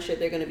right friendship,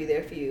 they're gonna be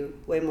there for you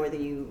way more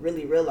than you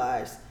really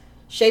realize.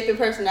 Shaping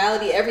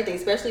personality, everything,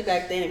 especially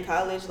back then in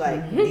college.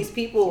 Like, these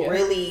people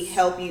really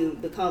help you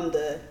become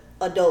the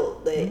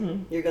adult that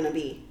you're gonna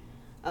be.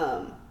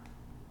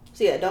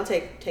 So yeah, don't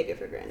take it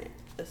for granted,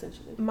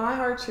 essentially. My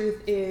hard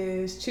truth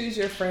is choose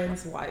your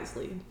friends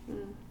wisely.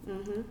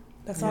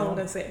 That's all I'm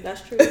gonna say.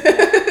 That's true.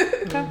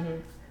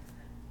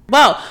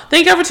 Well,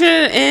 thank you for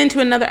tuning in to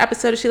another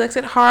episode of She Likes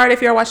It Hard.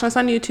 If you're watching us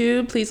on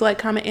YouTube, please like,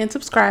 comment, and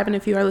subscribe. And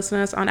if you are listening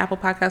to us on Apple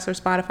Podcasts or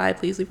Spotify,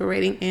 please leave a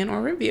rating and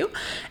or review.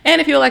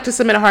 And if you would like to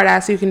submit a hard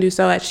ask, you can do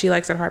so at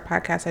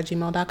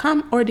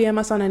shelikesithardpodcast@gmail.com or DM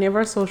us on any of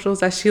our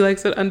socials at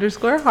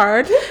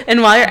shelikesith_hard.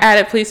 And while you're at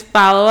it, please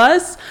follow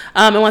us.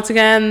 And once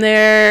again,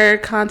 their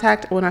not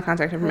contact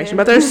information,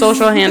 but their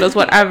social handles,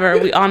 whatever.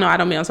 We all know I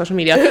don't be on social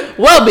media.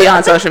 We'll be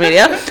on social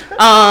media.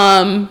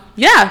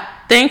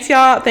 Thanks,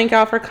 y'all. Thank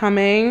y'all for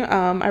coming.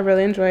 I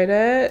really enjoyed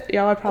it.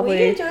 Y'all are probably...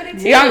 We enjoyed it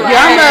too. Y'all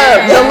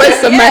on the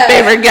list of my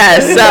favorite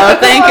guests, so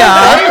thank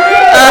y'all.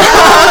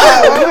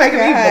 Oh my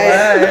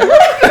God.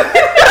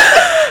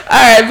 All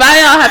right, bye,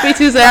 y'all. Happy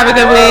Tuesday. Have a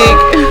good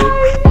week.